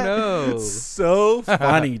 Oh no. So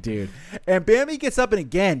funny, dude. And Bambi gets up and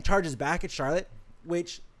again charges back at Charlotte,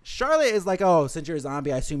 which Charlotte is like, oh, since you're a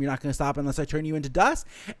zombie, I assume you're not going to stop unless I turn you into dust,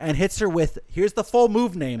 and hits her with, here's the full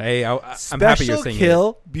move name. Hey, I'm happy you're saying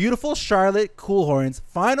kill, it. Beautiful Charlotte, cool horns,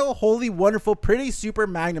 final, holy, wonderful, pretty, super,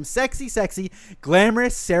 magnum, sexy,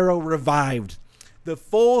 glamorous, Sarah revived. The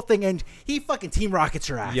full thing, and he fucking Team Rockets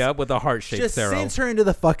her ass. Yep, with a heart-shaped Just Sarah. sends her into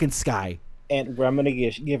the fucking sky. And I'm going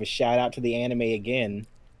to give a shout out to the anime again.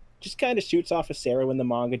 Just kind of shoots off a Sarah when the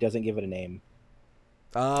manga doesn't give it a name.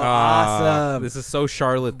 Oh, awesome. This is so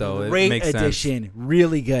Charlotte, though. Great it makes addition. sense.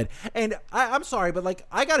 Really good. And I'm sorry, but like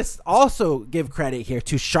I got to also give credit here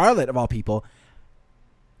to Charlotte, of all people.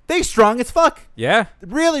 They strong as fuck. Yeah.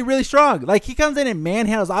 Really, really strong. Like, he comes in and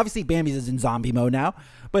manhandles. Obviously, Bambi's is in zombie mode now,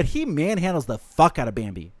 but he manhandles the fuck out of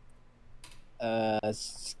Bambi. Yeah,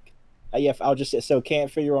 I'll just say, so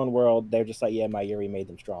can't figure your own world. They're just like, yeah, Mayuri made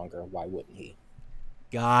them stronger. Why wouldn't he?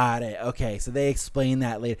 Got it. Okay, so they explain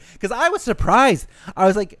that later. Because I was surprised. I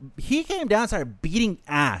was like, he came down and started beating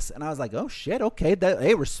ass. And I was like, oh, shit, okay.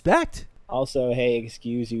 Hey, respect. Also, hey,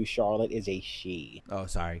 excuse you, Charlotte is a she. Oh,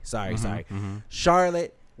 sorry. Mm-hmm.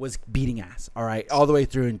 Charlotte was beating ass, all right, all the way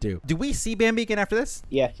through and through. Do we see Bambi again after this?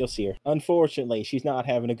 Yeah, you'll see her. Unfortunately, she's not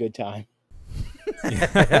having a good time.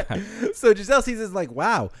 So Giselle sees this like,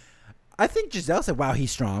 wow. I think Giselle said, wow,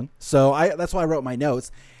 he's strong. So that's why I wrote my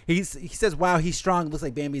notes. He says, wow, he's strong. Looks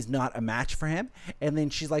like Bambi's not a match for him. And then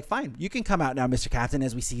she's like, fine, you can come out now, Mr. Captain,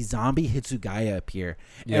 as we see zombie Hitsugaya appear.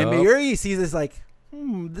 Yep. And Mayuri sees this like,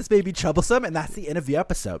 this may be troublesome, and that's the end of the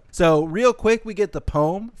episode. So real quick, we get the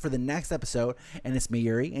poem for the next episode, and it's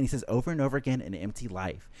Mayuri, and he says, over and over again, an empty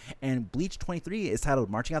life. And Bleach 23 is titled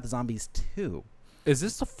Marching Out the Zombies 2. Is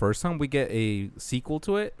this the first time we get a sequel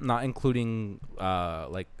to it, not including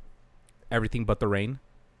like Everything But the Rain?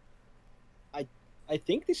 I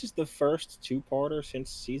think this is the first two-parter since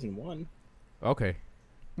season 1. Okay,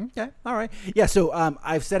 all right. Yeah, so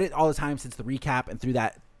I've said it all the time since the recap and through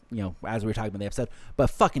that, you know, as we were talking about the episode, but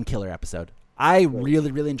fucking killer episode. I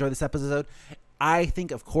really, really enjoyed this episode. I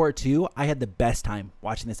think of Core 2, I had the best time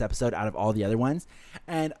watching this episode out of all the other ones.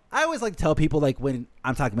 And I always like to tell people, like, when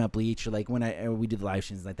I'm talking about Bleach or like when we do the live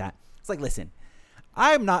streams like that, it's like, listen,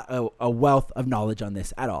 I'm not a wealth of knowledge on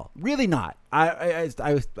this at all. Really not. I'm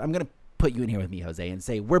going to put you in here with me, Jose, and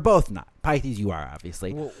say we're both not. Pythes, you are,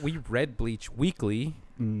 obviously. Well, we read Bleach weekly,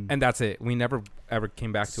 and that's it. We never ever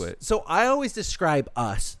came back to it. So I always describe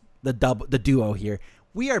us, the duo here.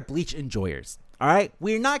 We are Bleach enjoyers. All right,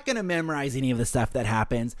 we're not going to memorize any of the stuff that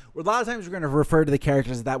happens. A lot of times we're going to refer to the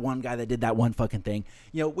characters as that one guy that did that one fucking thing.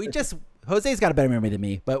 You know, Jose's got a better memory than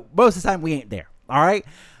me, but most of the time we ain't there. All right.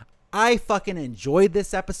 I fucking enjoyed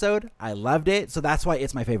this episode. I loved it. So that's why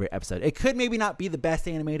it's my favorite episode. It could maybe not be the best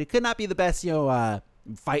animated. It could not be the best,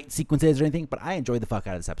 fight sequences or anything, but I enjoyed the fuck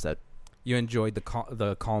out of this episode. You enjoyed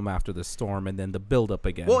the calm after the storm and then the build up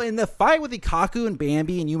again. Well, in the fight with Ikaku and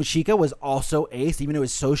Bambi and Yumashika was also ace, even though it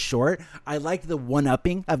was so short. I liked the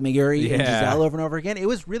one-upping of Mayuri and Giselle over and over again. It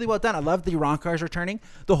was really well done. I loved the Ronkars returning.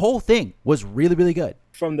 The whole thing was really, really good.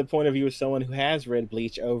 From the point of view of someone who has read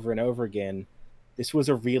Bleach over and over again, this was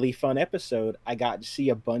a really fun episode. I got to see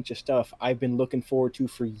a bunch of stuff I've been looking forward to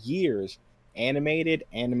for years. Animated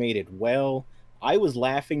well. I was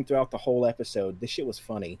laughing throughout the whole episode. This shit was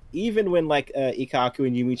funny. Even when Ikaku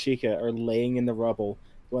and Yumichika are laying in the rubble,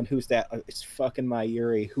 going, who's that? It's fucking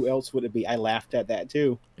Mayuri. Who else would it be? I laughed at that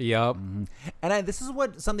too. Yep. Mm-hmm. And this is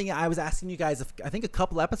something I was asking you guys, I think a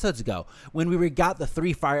couple episodes ago, when we got the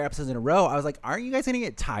 3 fire episodes in a row. I was like, aren't you guys going to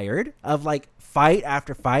get tired of like fight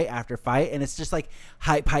after fight after fight? And it's just like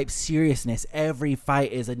hype seriousness. Every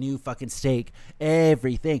fight is a new fucking stake.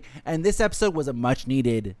 Everything. And this episode was a much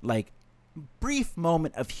needed, like, brief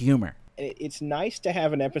moment of humor. It's nice to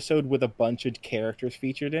have an episode with a bunch of characters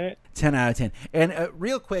featured in it. 10 out of 10. And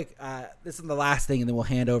real quick, this is the last thing, and then we'll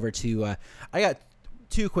hand over to I got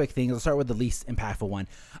 2 quick things. I'll start with the least impactful one.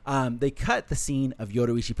 They cut the scene of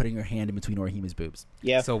Yoruichi putting her hand in between Orihime's boobs.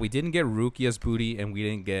 Yeah. So we didn't get Rukia's booty, and we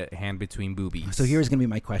didn't get hand between boobies. So here's going to be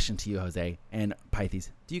my question to you, Jose and Pythes.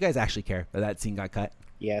 Do you guys actually care that scene got cut?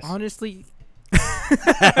 Yes. Honestly, you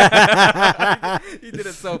did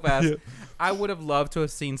it so fast. Yeah. I would have loved to have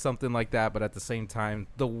seen something like that, but at the same time,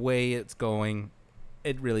 the way it's going,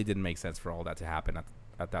 it really didn't make sense for all that to happen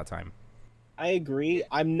at that time. I agree.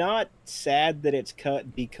 I'm not sad that it's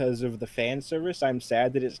cut because of the fan service. I'm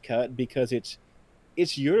sad that it's cut because it's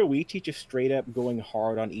it's Yoruichi just straight up going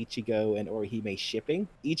hard on Ichigo and Orihime shipping.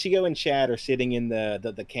 Ichigo and Chad are sitting in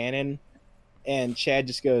the cannon, and Chad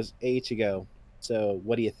just goes, "Hey, Ichigo, so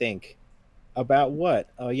what do you think about what?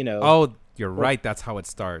 Oh, you're right. That's how it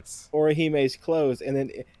starts. Orihime's clothes," and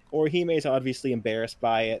then Orihime's obviously embarrassed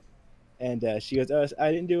by it, and she goes,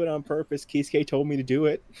 "I didn't do it on purpose. Kisuke told me to do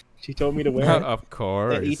it. She told me to wear it." Of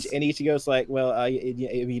course. And Ichigo's like, "Well, I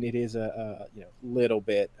mean, it is a little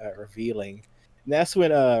bit revealing." And that's when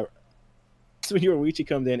Yoruichi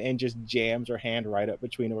comes in and just jams her hand right up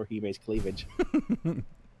between Orihime's cleavage.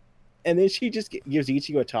 And then she just gives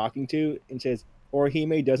Ichigo a talking to and says,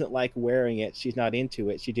 Orihime doesn't like wearing it. She's not into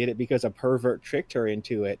it. She did it because a pervert tricked her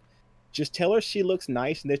into it. Just tell her she looks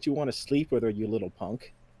nice and that you want to sleep with her, you little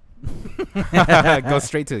punk. Go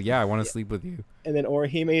straight to, I want to sleep with you. And then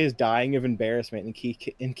Orihime is dying of embarrassment, and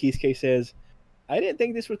Kisuke says, I didn't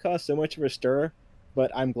think this would cause so much of a stir,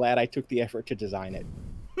 but I'm glad I took the effort to design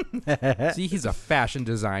it. See, he's a fashion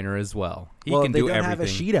designer as well. He can do everything. They don't have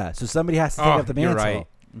Ashida, so somebody has to take up the mantle. You're right.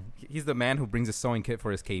 He's the man who brings a sewing kit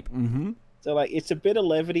for his cape. Mm-hmm. So, it's a bit of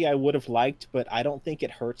levity I would have liked, but I don't think it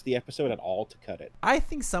hurts the episode at all to cut it. I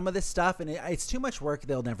think some of this stuff, and it's too much work,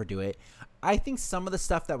 they'll never do it. I think some of the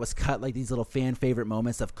stuff that was cut, like these little fan favorite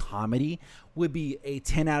moments of comedy, would be a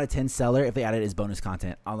 10 out of 10 seller if they added as bonus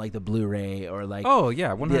content on like the Blu-ray or like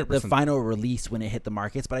 100%. The final release when it hit the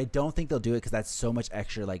markets. But I don't think they'll do it because that's so much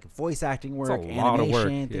extra like voice acting work,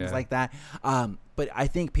 animation, things like that. But I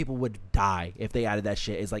think people would die if they added that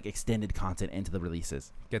shit as like extended content into the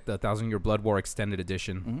releases. Get the 1,000-Year Blood War extended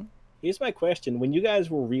edition. Mm-hmm. Here's my question: when you guys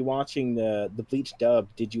were rewatching the Bleach dub,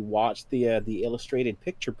 did you watch the illustrated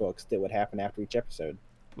picture books that would happen after each episode?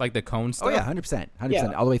 Like the cone stuff? Oh yeah,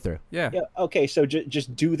 100%, all the way through. Yeah. Okay, so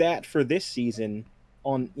just do that for this season.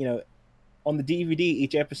 On the DVD,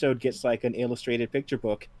 each episode gets like an illustrated picture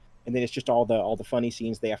book, and then it's just all the funny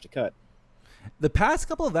scenes they have to cut. The past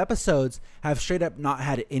couple of episodes have straight up not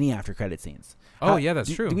had any after credit scenes.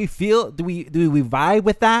 That's true. Do we vibe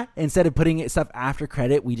with that? Instead of putting stuff after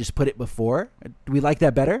credit, we just put it before? Do we like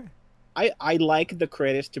that better? I like the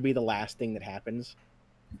credits to be the last thing that happens.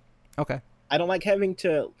 Okay. I don't like having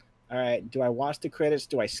to, all right, do I watch the credits?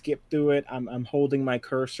 Do I skip through it? I'm holding my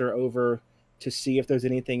cursor over to see if there's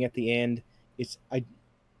anything at the end. I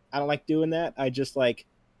don't like doing that. I just like,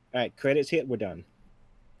 all right, credits hit, we're done.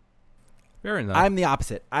 Fair enough. I'm the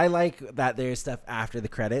opposite. I like that there's stuff after the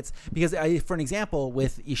credits because, for an example,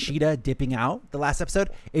 with Ishida dipping out the last episode,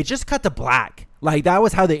 it just cut to black. Like, that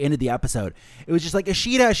was how they ended the episode. It was just like,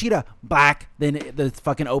 Ishida, black. Then the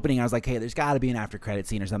fucking opening, I was like, hey, there's got to be an after credit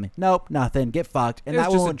scene or something. Nope, nothing. Get fucked. And it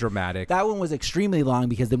was just dramatic. That one was extremely long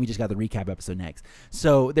because then we just got the recap episode next.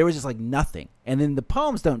 So there was just like nothing. And then the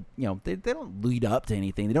poems don't, they don't lead up to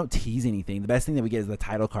anything. They don't tease anything. The best thing that we get is the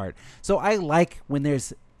title card. So I like when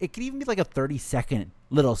it could even be like a 30-second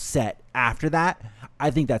little set after that. I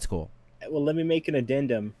think that's cool. Well, let me make an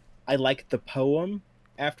addendum. I like the poem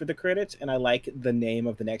after the credits, and I like the name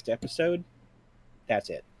of the next episode. That's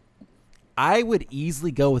it. I would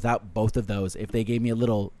easily go without both of those if they gave me a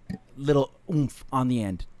little oomph on the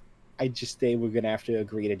end. I just think we're going to have to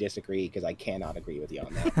agree to disagree because I cannot agree with you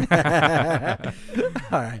on that.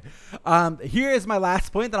 All right. Here is my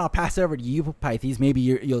last point. Then I'll pass it over to you, Pythes. Maybe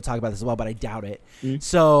you'll talk about this as well, but I doubt it. Mm-hmm.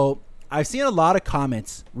 So I've seen a lot of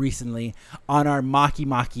comments recently on our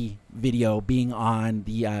Maki video being on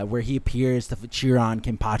the where he appears to cheer on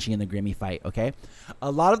Kenpachi in the Grimmy fight, okay? A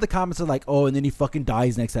lot of the comments are like, oh, and then he fucking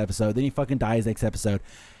dies next episode.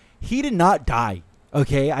 He did not die,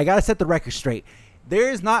 okay? I got to set the record straight.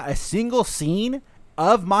 There is not a single scene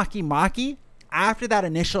of Maki after that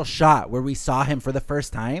initial shot where we saw him for the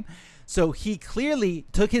first time. So he clearly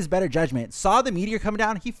took his better judgment, saw the meteor come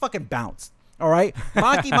down, he fucking bounced. All right?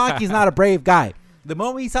 Maki's not a brave guy. The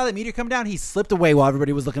moment he saw the meteor come down, he slipped away while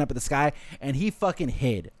everybody was looking up at the sky, and he fucking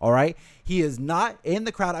hid. All right? He is not in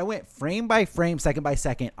the crowd. I went frame by frame, second by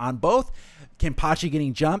second on both Kenpachi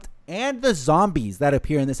getting jumped and the zombies that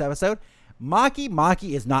appear in this episode.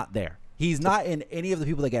 Maki is not there. He's not in any of the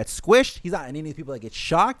people that get squished. He's not in any of the people that get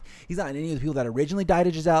shocked. He's not in any of the people that originally died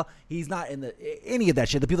to Giselle. He's not in any of that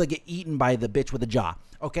shit. The people that get eaten by the bitch with the jaw.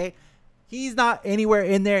 Okay? He's not anywhere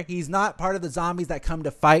in there. He's not part of the zombies that come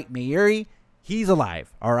to fight Mayuri. He's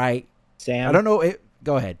alive. All right? Sam? I don't know.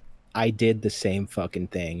 Go ahead. I did the same fucking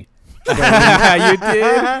thing. You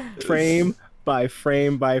did? Frame by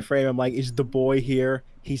frame by frame. I'm like, is the boy here?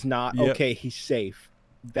 He's not. Yep. Okay, he's safe.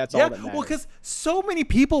 That's all that matters. Well, because so many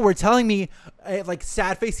people were telling me, like,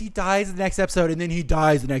 sad face, he dies in the next episode, and then he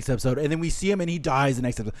dies the next episode, and then we see him and he dies the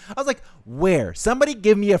next episode. I was like, where? Somebody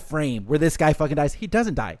give me a frame where this guy fucking dies. He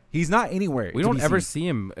doesn't die. He's not anywhere. We don't ever see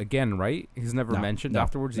him again, right? He's never mentioned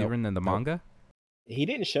afterwards, even in the manga. He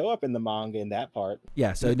didn't show up in the manga in that part.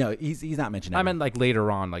 Yeah, so no, he's not mentioned. I meant like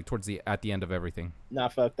later on, like at the end of everything. Nah,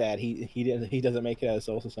 fuck that. He doesn't make it out of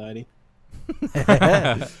Soul Society.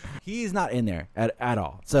 He's not in there at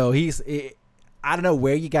all. So I don't know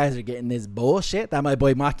where you guys are getting this bullshit that my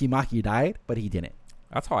boy Maki Maki died, but he didn't.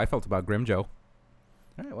 That's how I felt about Grimjo. All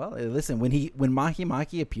right, well, listen, when Maki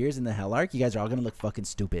Maki appears in the Hell Arc, you guys are all gonna look fucking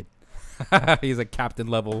stupid. He's a captain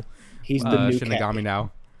level. He's the new Shinigami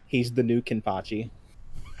now. He's the new Kenpachi.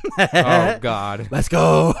 Oh God. Let's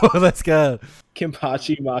go. Let's go.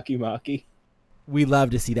 Kenpachi Maki Maki. We love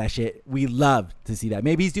to see that shit. We love to see that.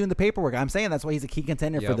 Maybe he's doing the paperwork. I'm saying that's why he's a key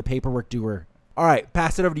contender for the paperwork doer. All right,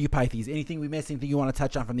 pass it over to you, Pythes. Anything we missed? Anything you want to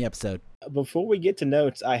touch on from the episode? Before we get to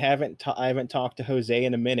notes, I haven't talked to Jose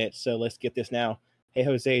in a minute, so let's get this now. Hey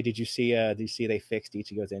Jose, did you see they fixed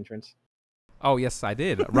Ichigo's entrance? Oh yes, I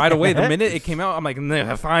did. Right away, the minute it came out, I'm like,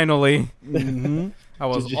 nah, finally. Mm-hmm. I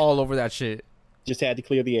was all over that shit. Just had to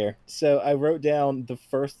clear the air. So I wrote down the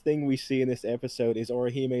first thing we see in this episode is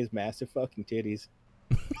Orihime's massive fucking titties.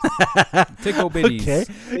 Tickle bitties.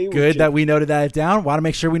 Okay, good that we noted that down. Want to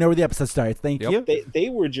make sure we know where the episode starts. Thank you. They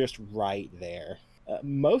were just right there.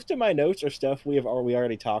 Most of my notes are stuff we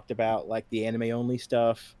already talked about, like the anime only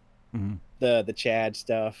stuff, the Chad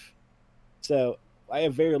stuff. So I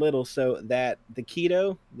have very little. So that the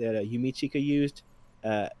keto that Yumichika used,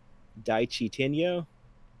 Daichi Tenyo,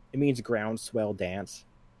 it means groundswell dance.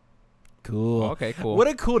 Cool. Okay, cool. What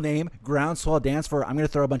a cool name. Groundswell dance for I'm going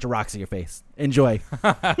to throw a bunch of rocks at your face. Enjoy.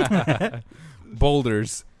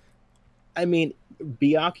 Boulders. I mean,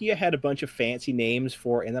 Byakuya had a bunch of fancy names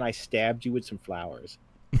for, and then I stabbed you with some flowers.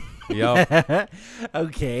 Yep.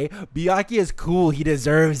 Okay. Byakuya is cool. He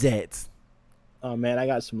deserves it. Oh, man, I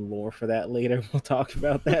got some lore for that later. We'll talk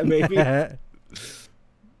about that maybe.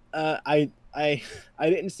 I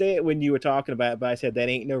didn't say it when you were talking about it, but I said that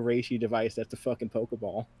ain't no Reishi device. That's a fucking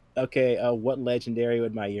Pokeball. Okay, what legendary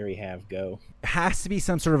would Mayuri have go? Has to be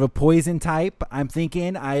some sort of a poison type. I'm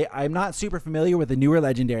thinking. I'm not super familiar with the newer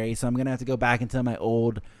legendary, so I'm going to have to go back into my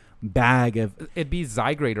old bag of... It'd be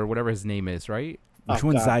Zygrade or whatever his name is, right? Which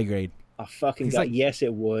one's Zygrade? Oh, fucking God. Yes,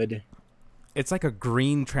 it would. It's like a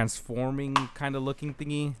green transforming kind of looking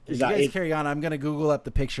thingy. You guys carry on. I'm going to Google up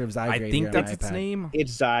the picture of Zygrade. I think that's its name.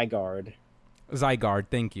 It's Zygarde. Zygarde,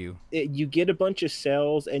 thank you. You get a bunch of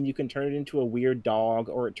cells and you can turn it into a weird dog,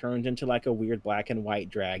 or it turns into like a weird black and white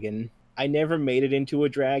dragon. I never made it into a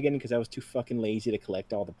dragon because I was too fucking lazy to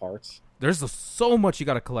collect all the parts. There's so much you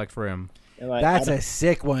got to collect for him. That's a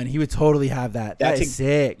sick one. He would totally have that. That's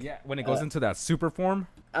sick. Yeah, when it goes into that super form.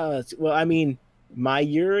 Well, I mean,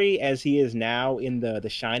 Mayuri, as he is now in the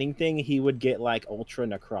Shining thing, he would get like Ultra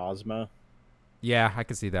Necrozma. Yeah, I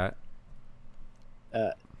can see that.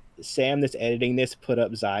 Sam that's editing this put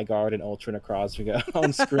up Zygarde and Ultra Necrozma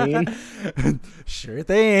on screen. Sure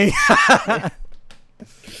thing.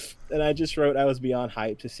 And I just wrote I was beyond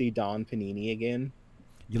hyped to see Don Panini again.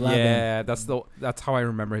 You love him. That's how I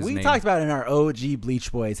remember his name. We talked about in our OG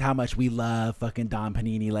Bleach Boys how much we love fucking Don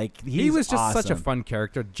Panini. Like he was just awesome. Such a fun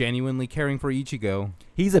character, genuinely caring for Ichigo.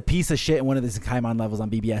 He's a piece of shit in one of the Sakaimon levels on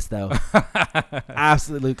BBS though.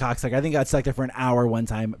 Absolute cocksucker. I think I got stuck there for an hour one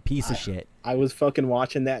time. Piece of shit. I was fucking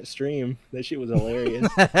watching that stream. That shit was hilarious.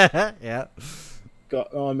 Yeah.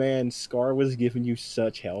 Oh man, Scar was giving you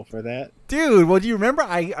such hell for that. Dude, well do you remember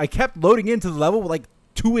I kept loading into the level with like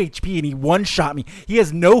 2 HP and he one-shot me. He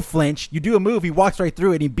has no flinch. You do a move, he walks right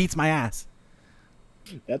through it and he beats my ass.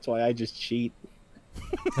 That's why I just cheat.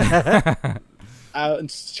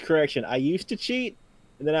 Correction, I used to cheat,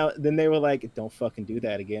 and then they were like, don't fucking do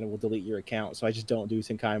that again, we'll delete your account. So I just don't do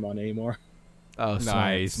Senkaimon anymore. Oh,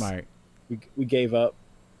 nice. Smart. We gave up.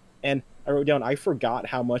 And I wrote down, I forgot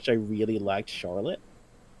how much I really liked Charlotte.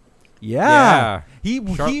 Yeah. He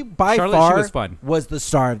by Charlotte, far she was fun. Was the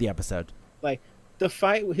star of the episode. Like, his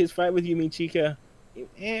fight with Yumichika,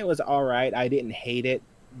 it was all right. I didn't hate it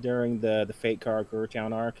during the Fate Car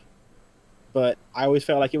Town arc, but I always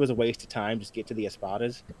felt like it was a waste of time just get to the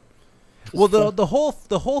Espadas. Well, the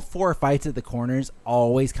whole 4 fights at the corners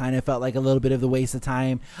always kind of felt like a little bit of the waste of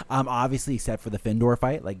time. Obviously, except for the Findor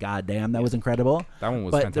fight, like goddamn, that was incredible. That one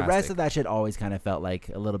was fantastic. But the rest of that shit always kind of felt like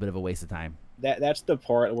a little bit of a waste of time. That's the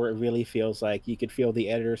part where it really feels like you could feel the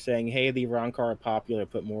editor saying, "Hey, the Roncar are popular,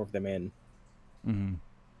 put more of them in." Mm-hmm.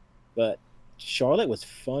 But Charlotte was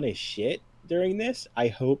fun as shit during this. I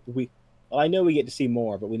hope I know we get to see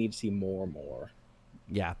more, but we need to see more.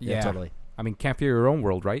 Yeah, totally. I mean, can't fear your own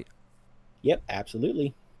world, right? Yep,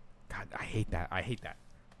 absolutely. God, I hate that.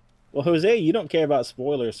 Well, Jose, you don't care about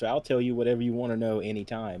spoilers, so I'll tell you whatever you want to know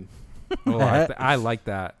anytime. Oh, I like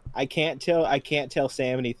that. I can't tell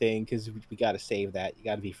Sam anything because we got to save that. You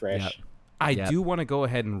got to be fresh. Yep. I do want to go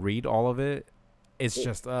ahead and read all of it. It's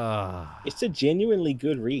just it's a genuinely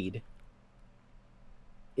good read.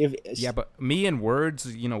 But me and words,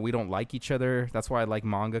 we don't like each other. That's why I like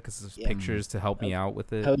manga, because there's pictures to help me out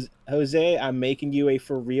with it. Jose, I'm making you a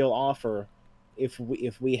for real offer. If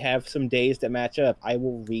we have some days that match up, I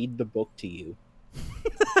will read the book to you.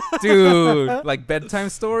 Dude, like bedtime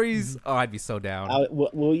stories? Oh, I'd be so down.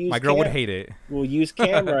 We'll use my girl would hate it. We'll use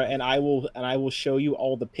camera, and I will show you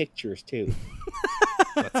all the pictures too.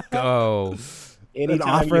 Let's go. An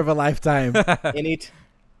offer of a lifetime.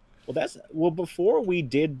 Before we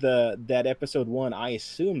did that episode 1, I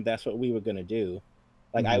assumed that's what we were gonna do.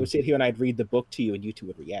 Like I would sit here and I'd read the book to you, and you two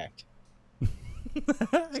would react.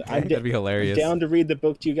 That'd be hilarious. I'm down to read the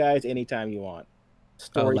book to you guys anytime you want.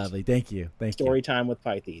 Lovely. Thank you. Story time with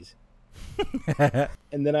Pythes.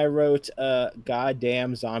 And then I wrote,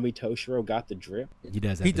 goddamn zombie Toshiro got the drip. He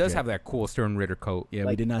does have that cool Stern Ritter coat. Yeah,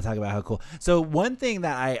 we did not talk about how cool. So one thing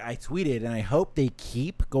that I tweeted, and I hope they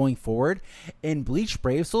keep going forward, in Bleach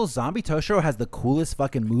Brave Souls, zombie Toshiro has the coolest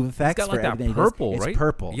fucking move effects. He's got like that purple, right? It's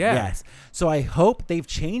purple. Yeah. Yes. So I hope they've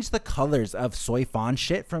changed the colors of Soy Fawn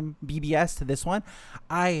shit from BBS to this one.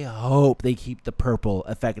 I hope they keep the purple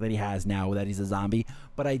effect that he has now that he's a zombie,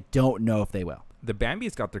 but I don't know if they will. The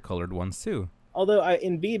Bambi's got their colored ones too. Although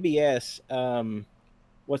in BBS,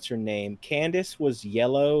 what's her name? Candace was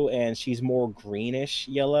yellow, and she's more greenish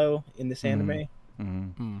yellow in this anime.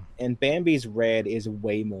 Mm-hmm. And Bambi's red is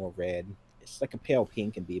way more red. It's like a pale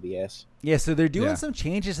pink in BBS. Yeah, so they're doing some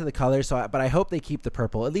changes to the colors. But I hope they keep the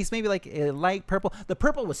purple. At least maybe like a light purple. The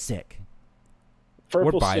purple was sick.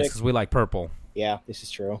 We're biased because we like purple. Yeah, this is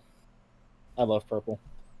true. I love purple.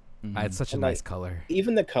 It's such a nice color.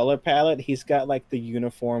 Even the color palette, he's got like the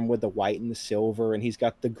uniform with the white and the silver, and he's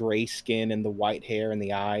got the gray skin and the white hair and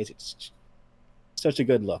the eyes. It's such a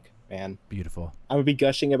good look, man. Beautiful. I'm gonna be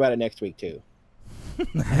gushing about it next week too.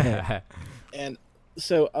 And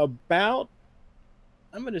so I'm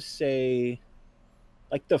gonna say,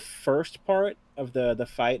 like the first part of the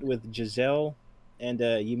fight with Giselle and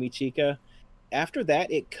Yumichika. After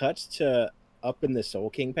that, it cuts to up in the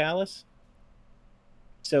Soul King Palace.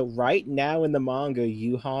 So right now in the manga,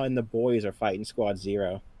 Yuha and the boys are fighting Squad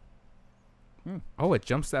Zero. Oh, it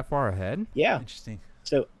jumps that far ahead? Yeah. Interesting.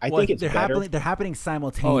 So I think it's better. They're happening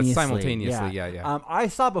simultaneously. Oh, it's simultaneously. Yeah. I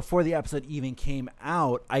saw before the episode even came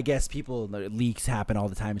out, I guess leaks happen all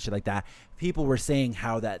the time and shit like that. People were saying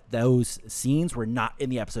how that those scenes were not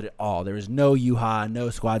in the episode at all. There was no Yuha,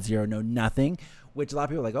 no Squad Zero, no nothing, which a lot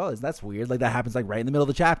of people are like, oh, that's weird. Like that happens like right in the middle of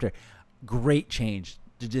the chapter. Great change.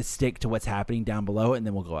 To just stick to what's happening down below, and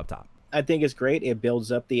then we'll go up top. I think it's great. It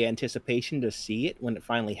builds up the anticipation to see it when it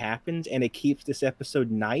finally happens, and it keeps this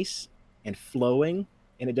episode nice and flowing,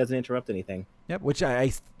 and it doesn't interrupt anything. Yep, which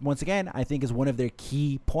I once again, I think is one of their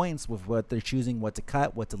key points with what they're choosing, what to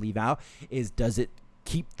cut, what to leave out, is does it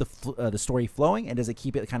keep the story flowing, and does it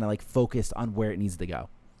keep it kind of like focused on where it needs to go?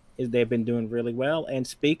 They've been doing really well. And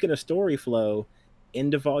speaking of story flow,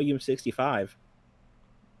 into volume 65.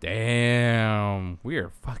 Damn, we are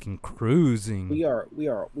fucking cruising. We are.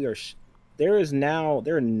 There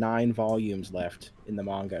are 9 volumes left in the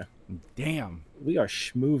manga. Damn, we are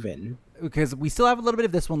schmovin'. Because we still have a little bit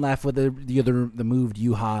of this one left with the moved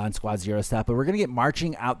Yuha and Squad Zero stuff, but we're gonna get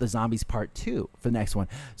Marching Out the Zombies Part 2 for the next one.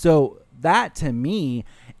 So that to me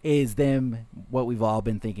is them what we've all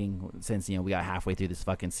been thinking since we got halfway through this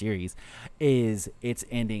fucking series, is it's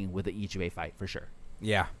ending with the Ichibei fight for sure.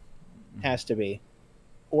 Yeah, has to be.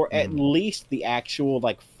 Or at least the actual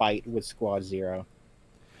fight with Squad Zero.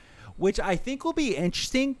 Which I think will be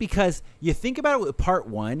interesting because you think about it with Part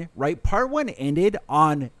 1, right? Part 1 ended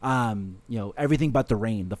on, everything but the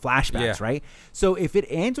rain, the flashbacks, right? So if it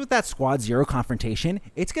ends with that Squad Zero confrontation,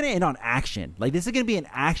 it's going to end on action. This is going to be an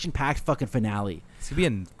action-packed fucking finale. It's going to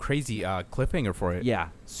be a crazy cliffhanger for it. Yeah,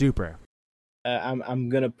 super. I'm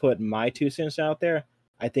going to put my 2 cents out there.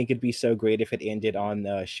 I think it'd be so great if it ended on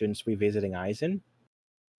Shunsui visiting Aizen.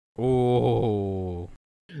 Oh,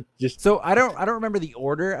 so I don't remember the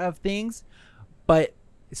order of things, but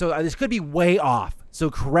so this could be way off. So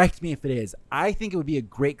correct me if it is. I think it would be a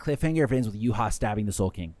great cliffhanger if it ends with Yuha stabbing the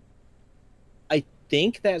Soul King. I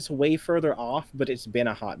think that's way further off, but it's been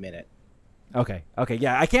a hot minute. Okay.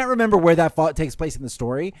 Yeah, I can't remember where that fault takes place in the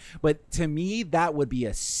story, but to me, that would be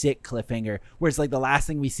a sick cliffhanger. Where it's like the last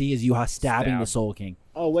thing we see is Yuha stabbing the Soul King.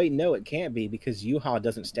 Oh wait, no, it can't be because Yuha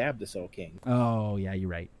doesn't stab the Soul King. Oh yeah, you're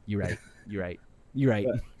right. But,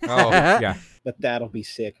 yeah. But that'll be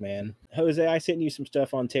sick, man. Jose, I sent you some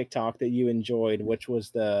stuff on TikTok that you enjoyed, which was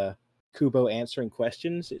the Kubo answering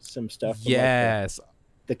questions. It's some stuff from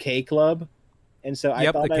the K Club. And so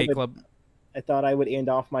I thought I would end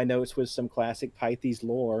off my notes with some classic Pythes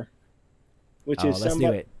lore, which is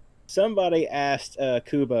somebody asked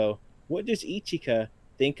Kubo, what does Ichika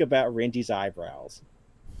think about Renji's eyebrows?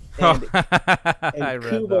 And,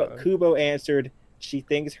 Kubo answered, she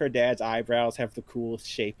thinks her dad's eyebrows have the coolest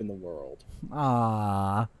shape in the world.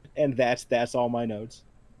 Ah. And that's all my notes.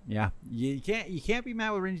 Yeah, you can't be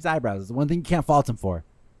mad with Renji's eyebrows. It's the one thing you can't fault him for.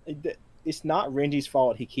 It's not Renji's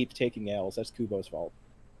fault. He keeps taking L's. That's Kubo's fault.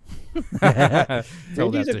 Tell that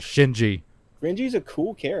to Shinji. Renji's a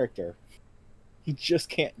cool character. He just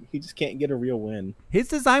can't get a real win. His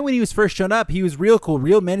design when he was first shown up, he was real cool,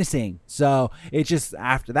 real menacing. So it's just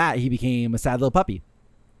after that he became a sad little puppy.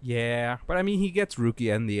 Yeah, but I mean he gets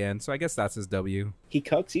Rukia in the end, so I guess that's his W. He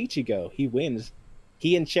cucks Ichigo. He wins.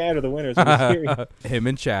 He and Chad are the winners of the series. Him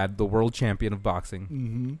and Chad, the world champion of boxing.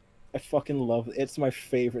 Mm-hmm. I fucking love it. It's my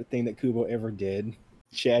favorite thing that Kubo ever did.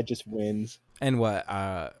 Chad just wins. And what?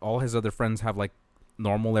 All his other friends have like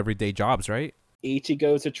normal everyday jobs, right?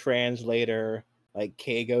 Ichigo's a translator. Like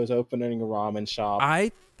Keigo's opening a ramen shop.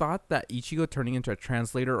 I thought that Ichigo turning into a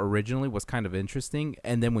translator originally was kind of interesting,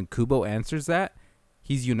 and then when Kubo answers that,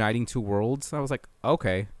 he's uniting two worlds. I was like,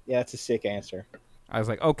 okay. Yeah, that's a sick answer. I was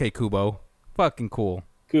like, okay, Kubo, fucking cool.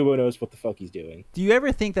 Kubo knows what the fuck he's doing. Do you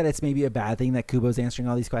ever think that it's maybe a bad thing that Kubo's answering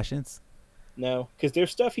all these questions? No, because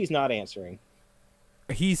there's stuff he's not answering.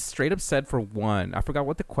 He straight up said for one, I forgot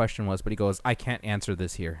what the question was, but he goes, I can't answer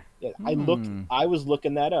this here. Yeah, I was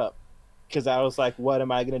looking that up because I was like, what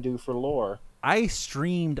am I going to do for lore? I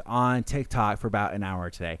streamed on TikTok for about an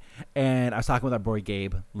hour today, and I was talking with our boy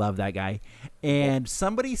Gabe. Love that guy. And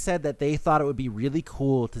somebody said that they thought it would be really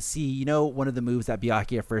cool to see, you know, one of the moves that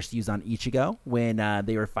Byakuya first used on Ichigo when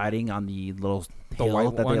they were fighting on the little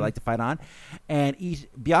hill that they like to fight on. And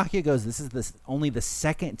Byakuya goes, this is only the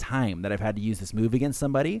second time that I've had to use this move against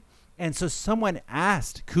somebody. And so someone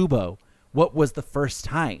asked Kubo, what was the first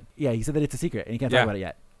time? Yeah, he said that it's a secret, and he can't talk about it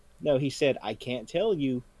yet. No, he said, I can't tell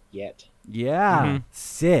you yet. Yeah,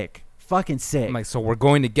 sick, fucking sick. I'm like, so we're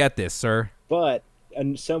going to get this, sir. But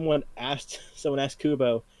someone asked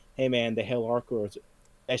Kubo, hey man, the Hell Arc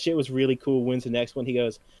that shit was really cool. When's the next one? He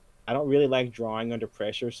goes, I don't really like drawing under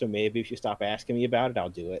pressure, so maybe if you stop asking me about it, I'll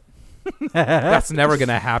do it. That's never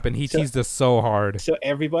gonna happen. He teased us so hard. So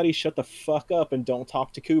everybody, shut the fuck up and don't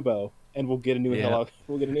talk to Kubo, and we'll get a new Hell Arc.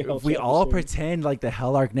 We'll get a new Hell Arc. If we all pretend like the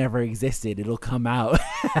Hell Arc never existed, it'll come out.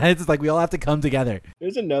 It's like we all have to come together.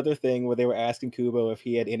 There's another thing where they were asking Kubo if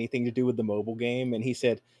he had anything to do with the mobile game, and he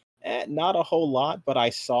said, not a whole lot, but I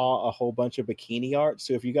saw a whole bunch of bikini art,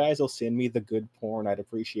 so if you guys will send me the good porn, I'd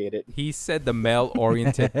appreciate it. He said the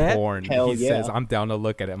male-oriented porn. Hell he says, I'm down to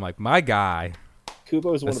look at it. I'm like, my guy.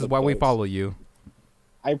 Kubo's one of the This is why we follow you.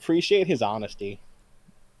 I appreciate his honesty.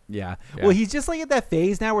 Yeah. Well, he's just like at that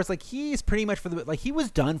phase now where it's like he's pretty much he was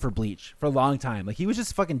done for Bleach for a long time. Like he was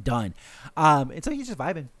just fucking done. And so he's just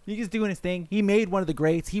vibing. He's just doing his thing. He made one of the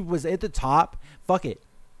greats. He was at the top. Fuck it.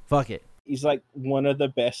 He's like one of the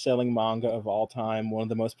best-selling manga of all time, one of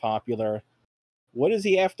the most popular. What does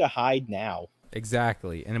he have to hide now?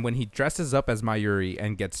 Exactly. And when he dresses up as Mayuri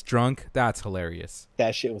and gets drunk, that's hilarious.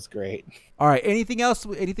 That shit was great. All right. Anything else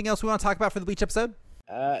we want to talk about for the Bleach episode?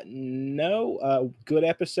 No. Good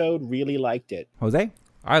episode. Really liked it. Jose?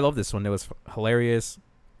 I love this one. It was hilarious.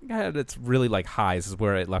 It's really like highs is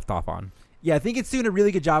where it left off on. Yeah, I think it's doing a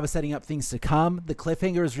really good job of setting up things to come. The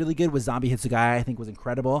cliffhanger was really good with Zombie Hitsugai. I think was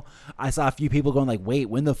incredible. I saw a few people going like, wait,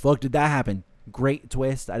 when the fuck did that happen? Great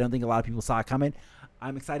twist. I don't think a lot of people saw it coming.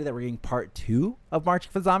 I'm excited that we're getting part 2 of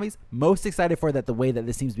Marching for the Zombies. Most excited for that the way that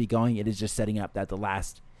this seems to be going, it is just setting up that the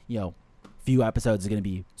last, few episodes is going to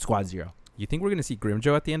be Squad Zero. You think we're going to see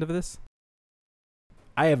Grimjo at the end of this?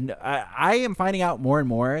 I am finding out more and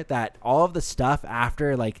more that all of the stuff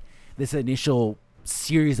after like this initial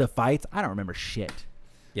series of fights, I don't remember shit.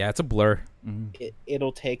 Yeah, it's a blur. Mm-hmm.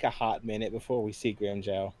 It'll take a hot minute before we see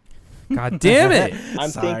Grimjo. God damn it!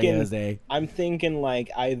 I'm thinking like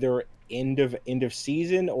either end of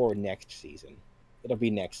season or next season. It'll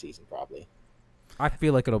be next season probably. I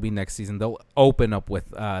feel like it'll be next season. They'll open up with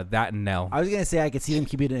that and Nell. I was gonna say I could see them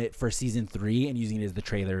keeping it for season 3 and using it as the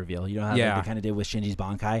trailer reveal. You know how they kind of did with Shinji's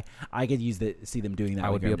Bankai. I could see them doing that. I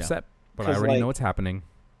would be upset, but I already know what's happening.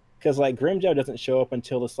 Because, like, Grimjow doesn't show up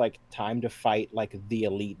until it's, like, time to fight, like, the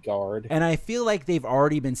elite guard. And I feel like they've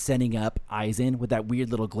already been setting up Aizen with that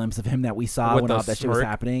weird little glimpse of him that we saw when all that shit was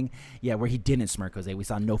happening. Yeah, where he didn't smirk, Jose. We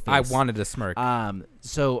saw no face. I wanted to smirk.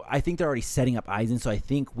 So I think they're already setting up Aizen, so I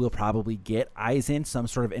think we'll probably get Aizen, some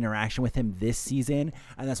sort of interaction with him this season,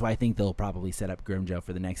 and that's why I think they'll probably set up Grimjow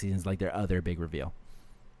for the next season, like their other big reveal.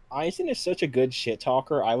 Aizen is such a good shit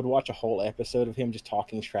talker. I would watch a whole episode of him just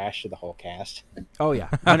talking trash to the whole cast. Oh, yeah.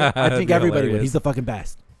 I think everybody would. He's the fucking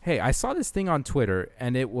best. Hey, I saw this thing on Twitter,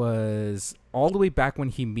 and it was all the way back when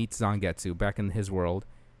he meets Zangetsu, back in his world,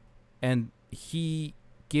 and he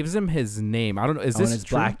gives him his name. I don't know. Is this it's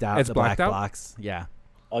blacked out? It's the blacked black out? blocks. Yeah.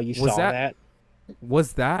 Oh, you saw that?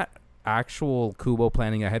 Was that actual Kubo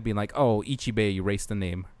planning ahead, being like, oh, Ichibei erased the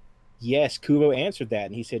name? Yes, Kubo answered that,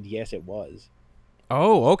 and he said, yes, it was.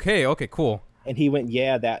 Oh, okay, cool. And he went,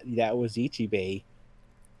 yeah, that was Ichibei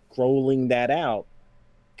rolling that out.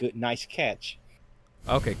 Good, nice catch.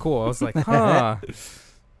 Okay, cool. I was like, huh.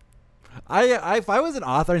 If I was an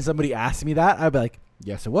author and somebody asked me that, I'd be like,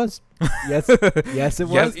 yes, it was. Yes, yes, it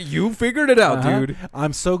was. Yes, you figured it out, dude.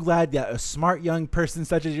 I'm so glad that a smart young person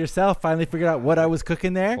such as yourself finally figured out what I was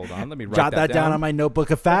cooking there. Hold on, let me jot that down on my notebook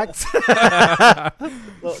of facts.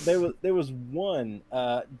 Well, there was one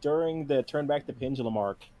during the Turn Back the Pendulum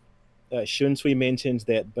arc. Shunsui mentions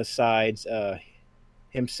that besides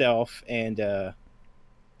himself and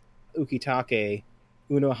Ukitake,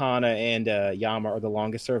 Unohana and Yama are the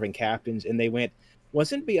longest serving captains, and they went,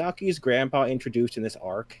 wasn't Byaku's grandpa introduced in this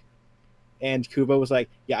arc? And Kubo was like,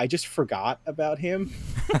 yeah, I just forgot about him.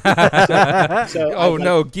 No,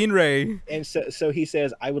 Ginrei. And so he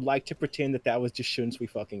says, I would like to pretend that was just Shunsui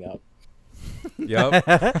fucking up. Yep.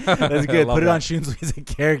 That's good. Put it on Shunsui as a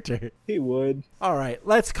character. He would. All right,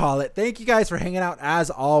 let's call it. Thank you guys for hanging out as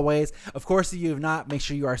always. Of course, if you have not, make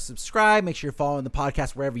sure you are subscribed. Make sure you're following the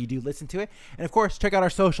podcast wherever you do listen to it. And of course, check out our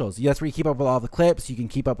socials. That's where you keep up with all the clips. You can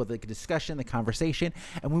keep up with the discussion, the conversation.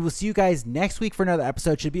 And we will see you guys next week for another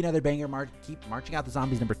episode. Should be another banger. Keep marching out the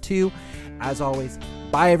zombies #2. As always,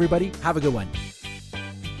 bye everybody. Have a good one.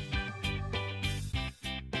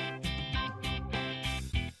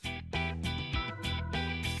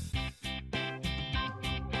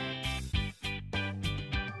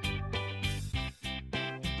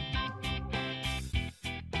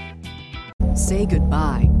 Say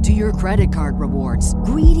goodbye to your credit card rewards.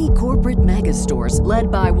 Greedy corporate mega stores, led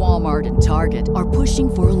by Walmart and Target, are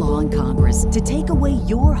pushing for a law in Congress to take away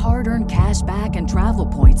your hard-earned cash back and travel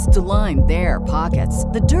points to line their pockets.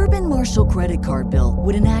 The Durbin-Marshall credit card bill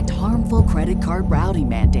would enact harmful credit card routing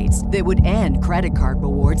mandates that would end credit card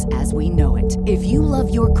rewards as we know it. If you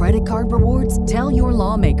love your credit card rewards, tell your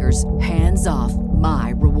lawmakers, hands off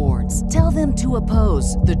my rewards. Tell them to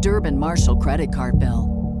oppose the Durbin-Marshall credit card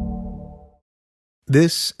bill.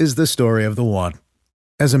 This is the story of the one.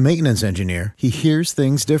 As a maintenance engineer, he hears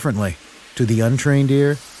things differently. To the untrained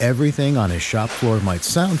ear, everything on his shop floor might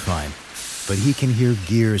sound fine, but he can hear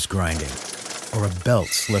gears grinding or a belt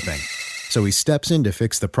slipping. So he steps in to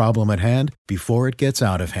fix the problem at hand before it gets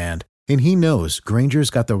out of hand. And he knows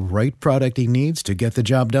Grainger's got the right product he needs to get the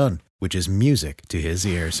job done, which is music to his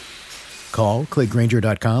ears. Call, click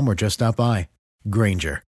Grainger.com, or just stop by.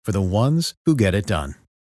 Grainger, for the ones who get it done.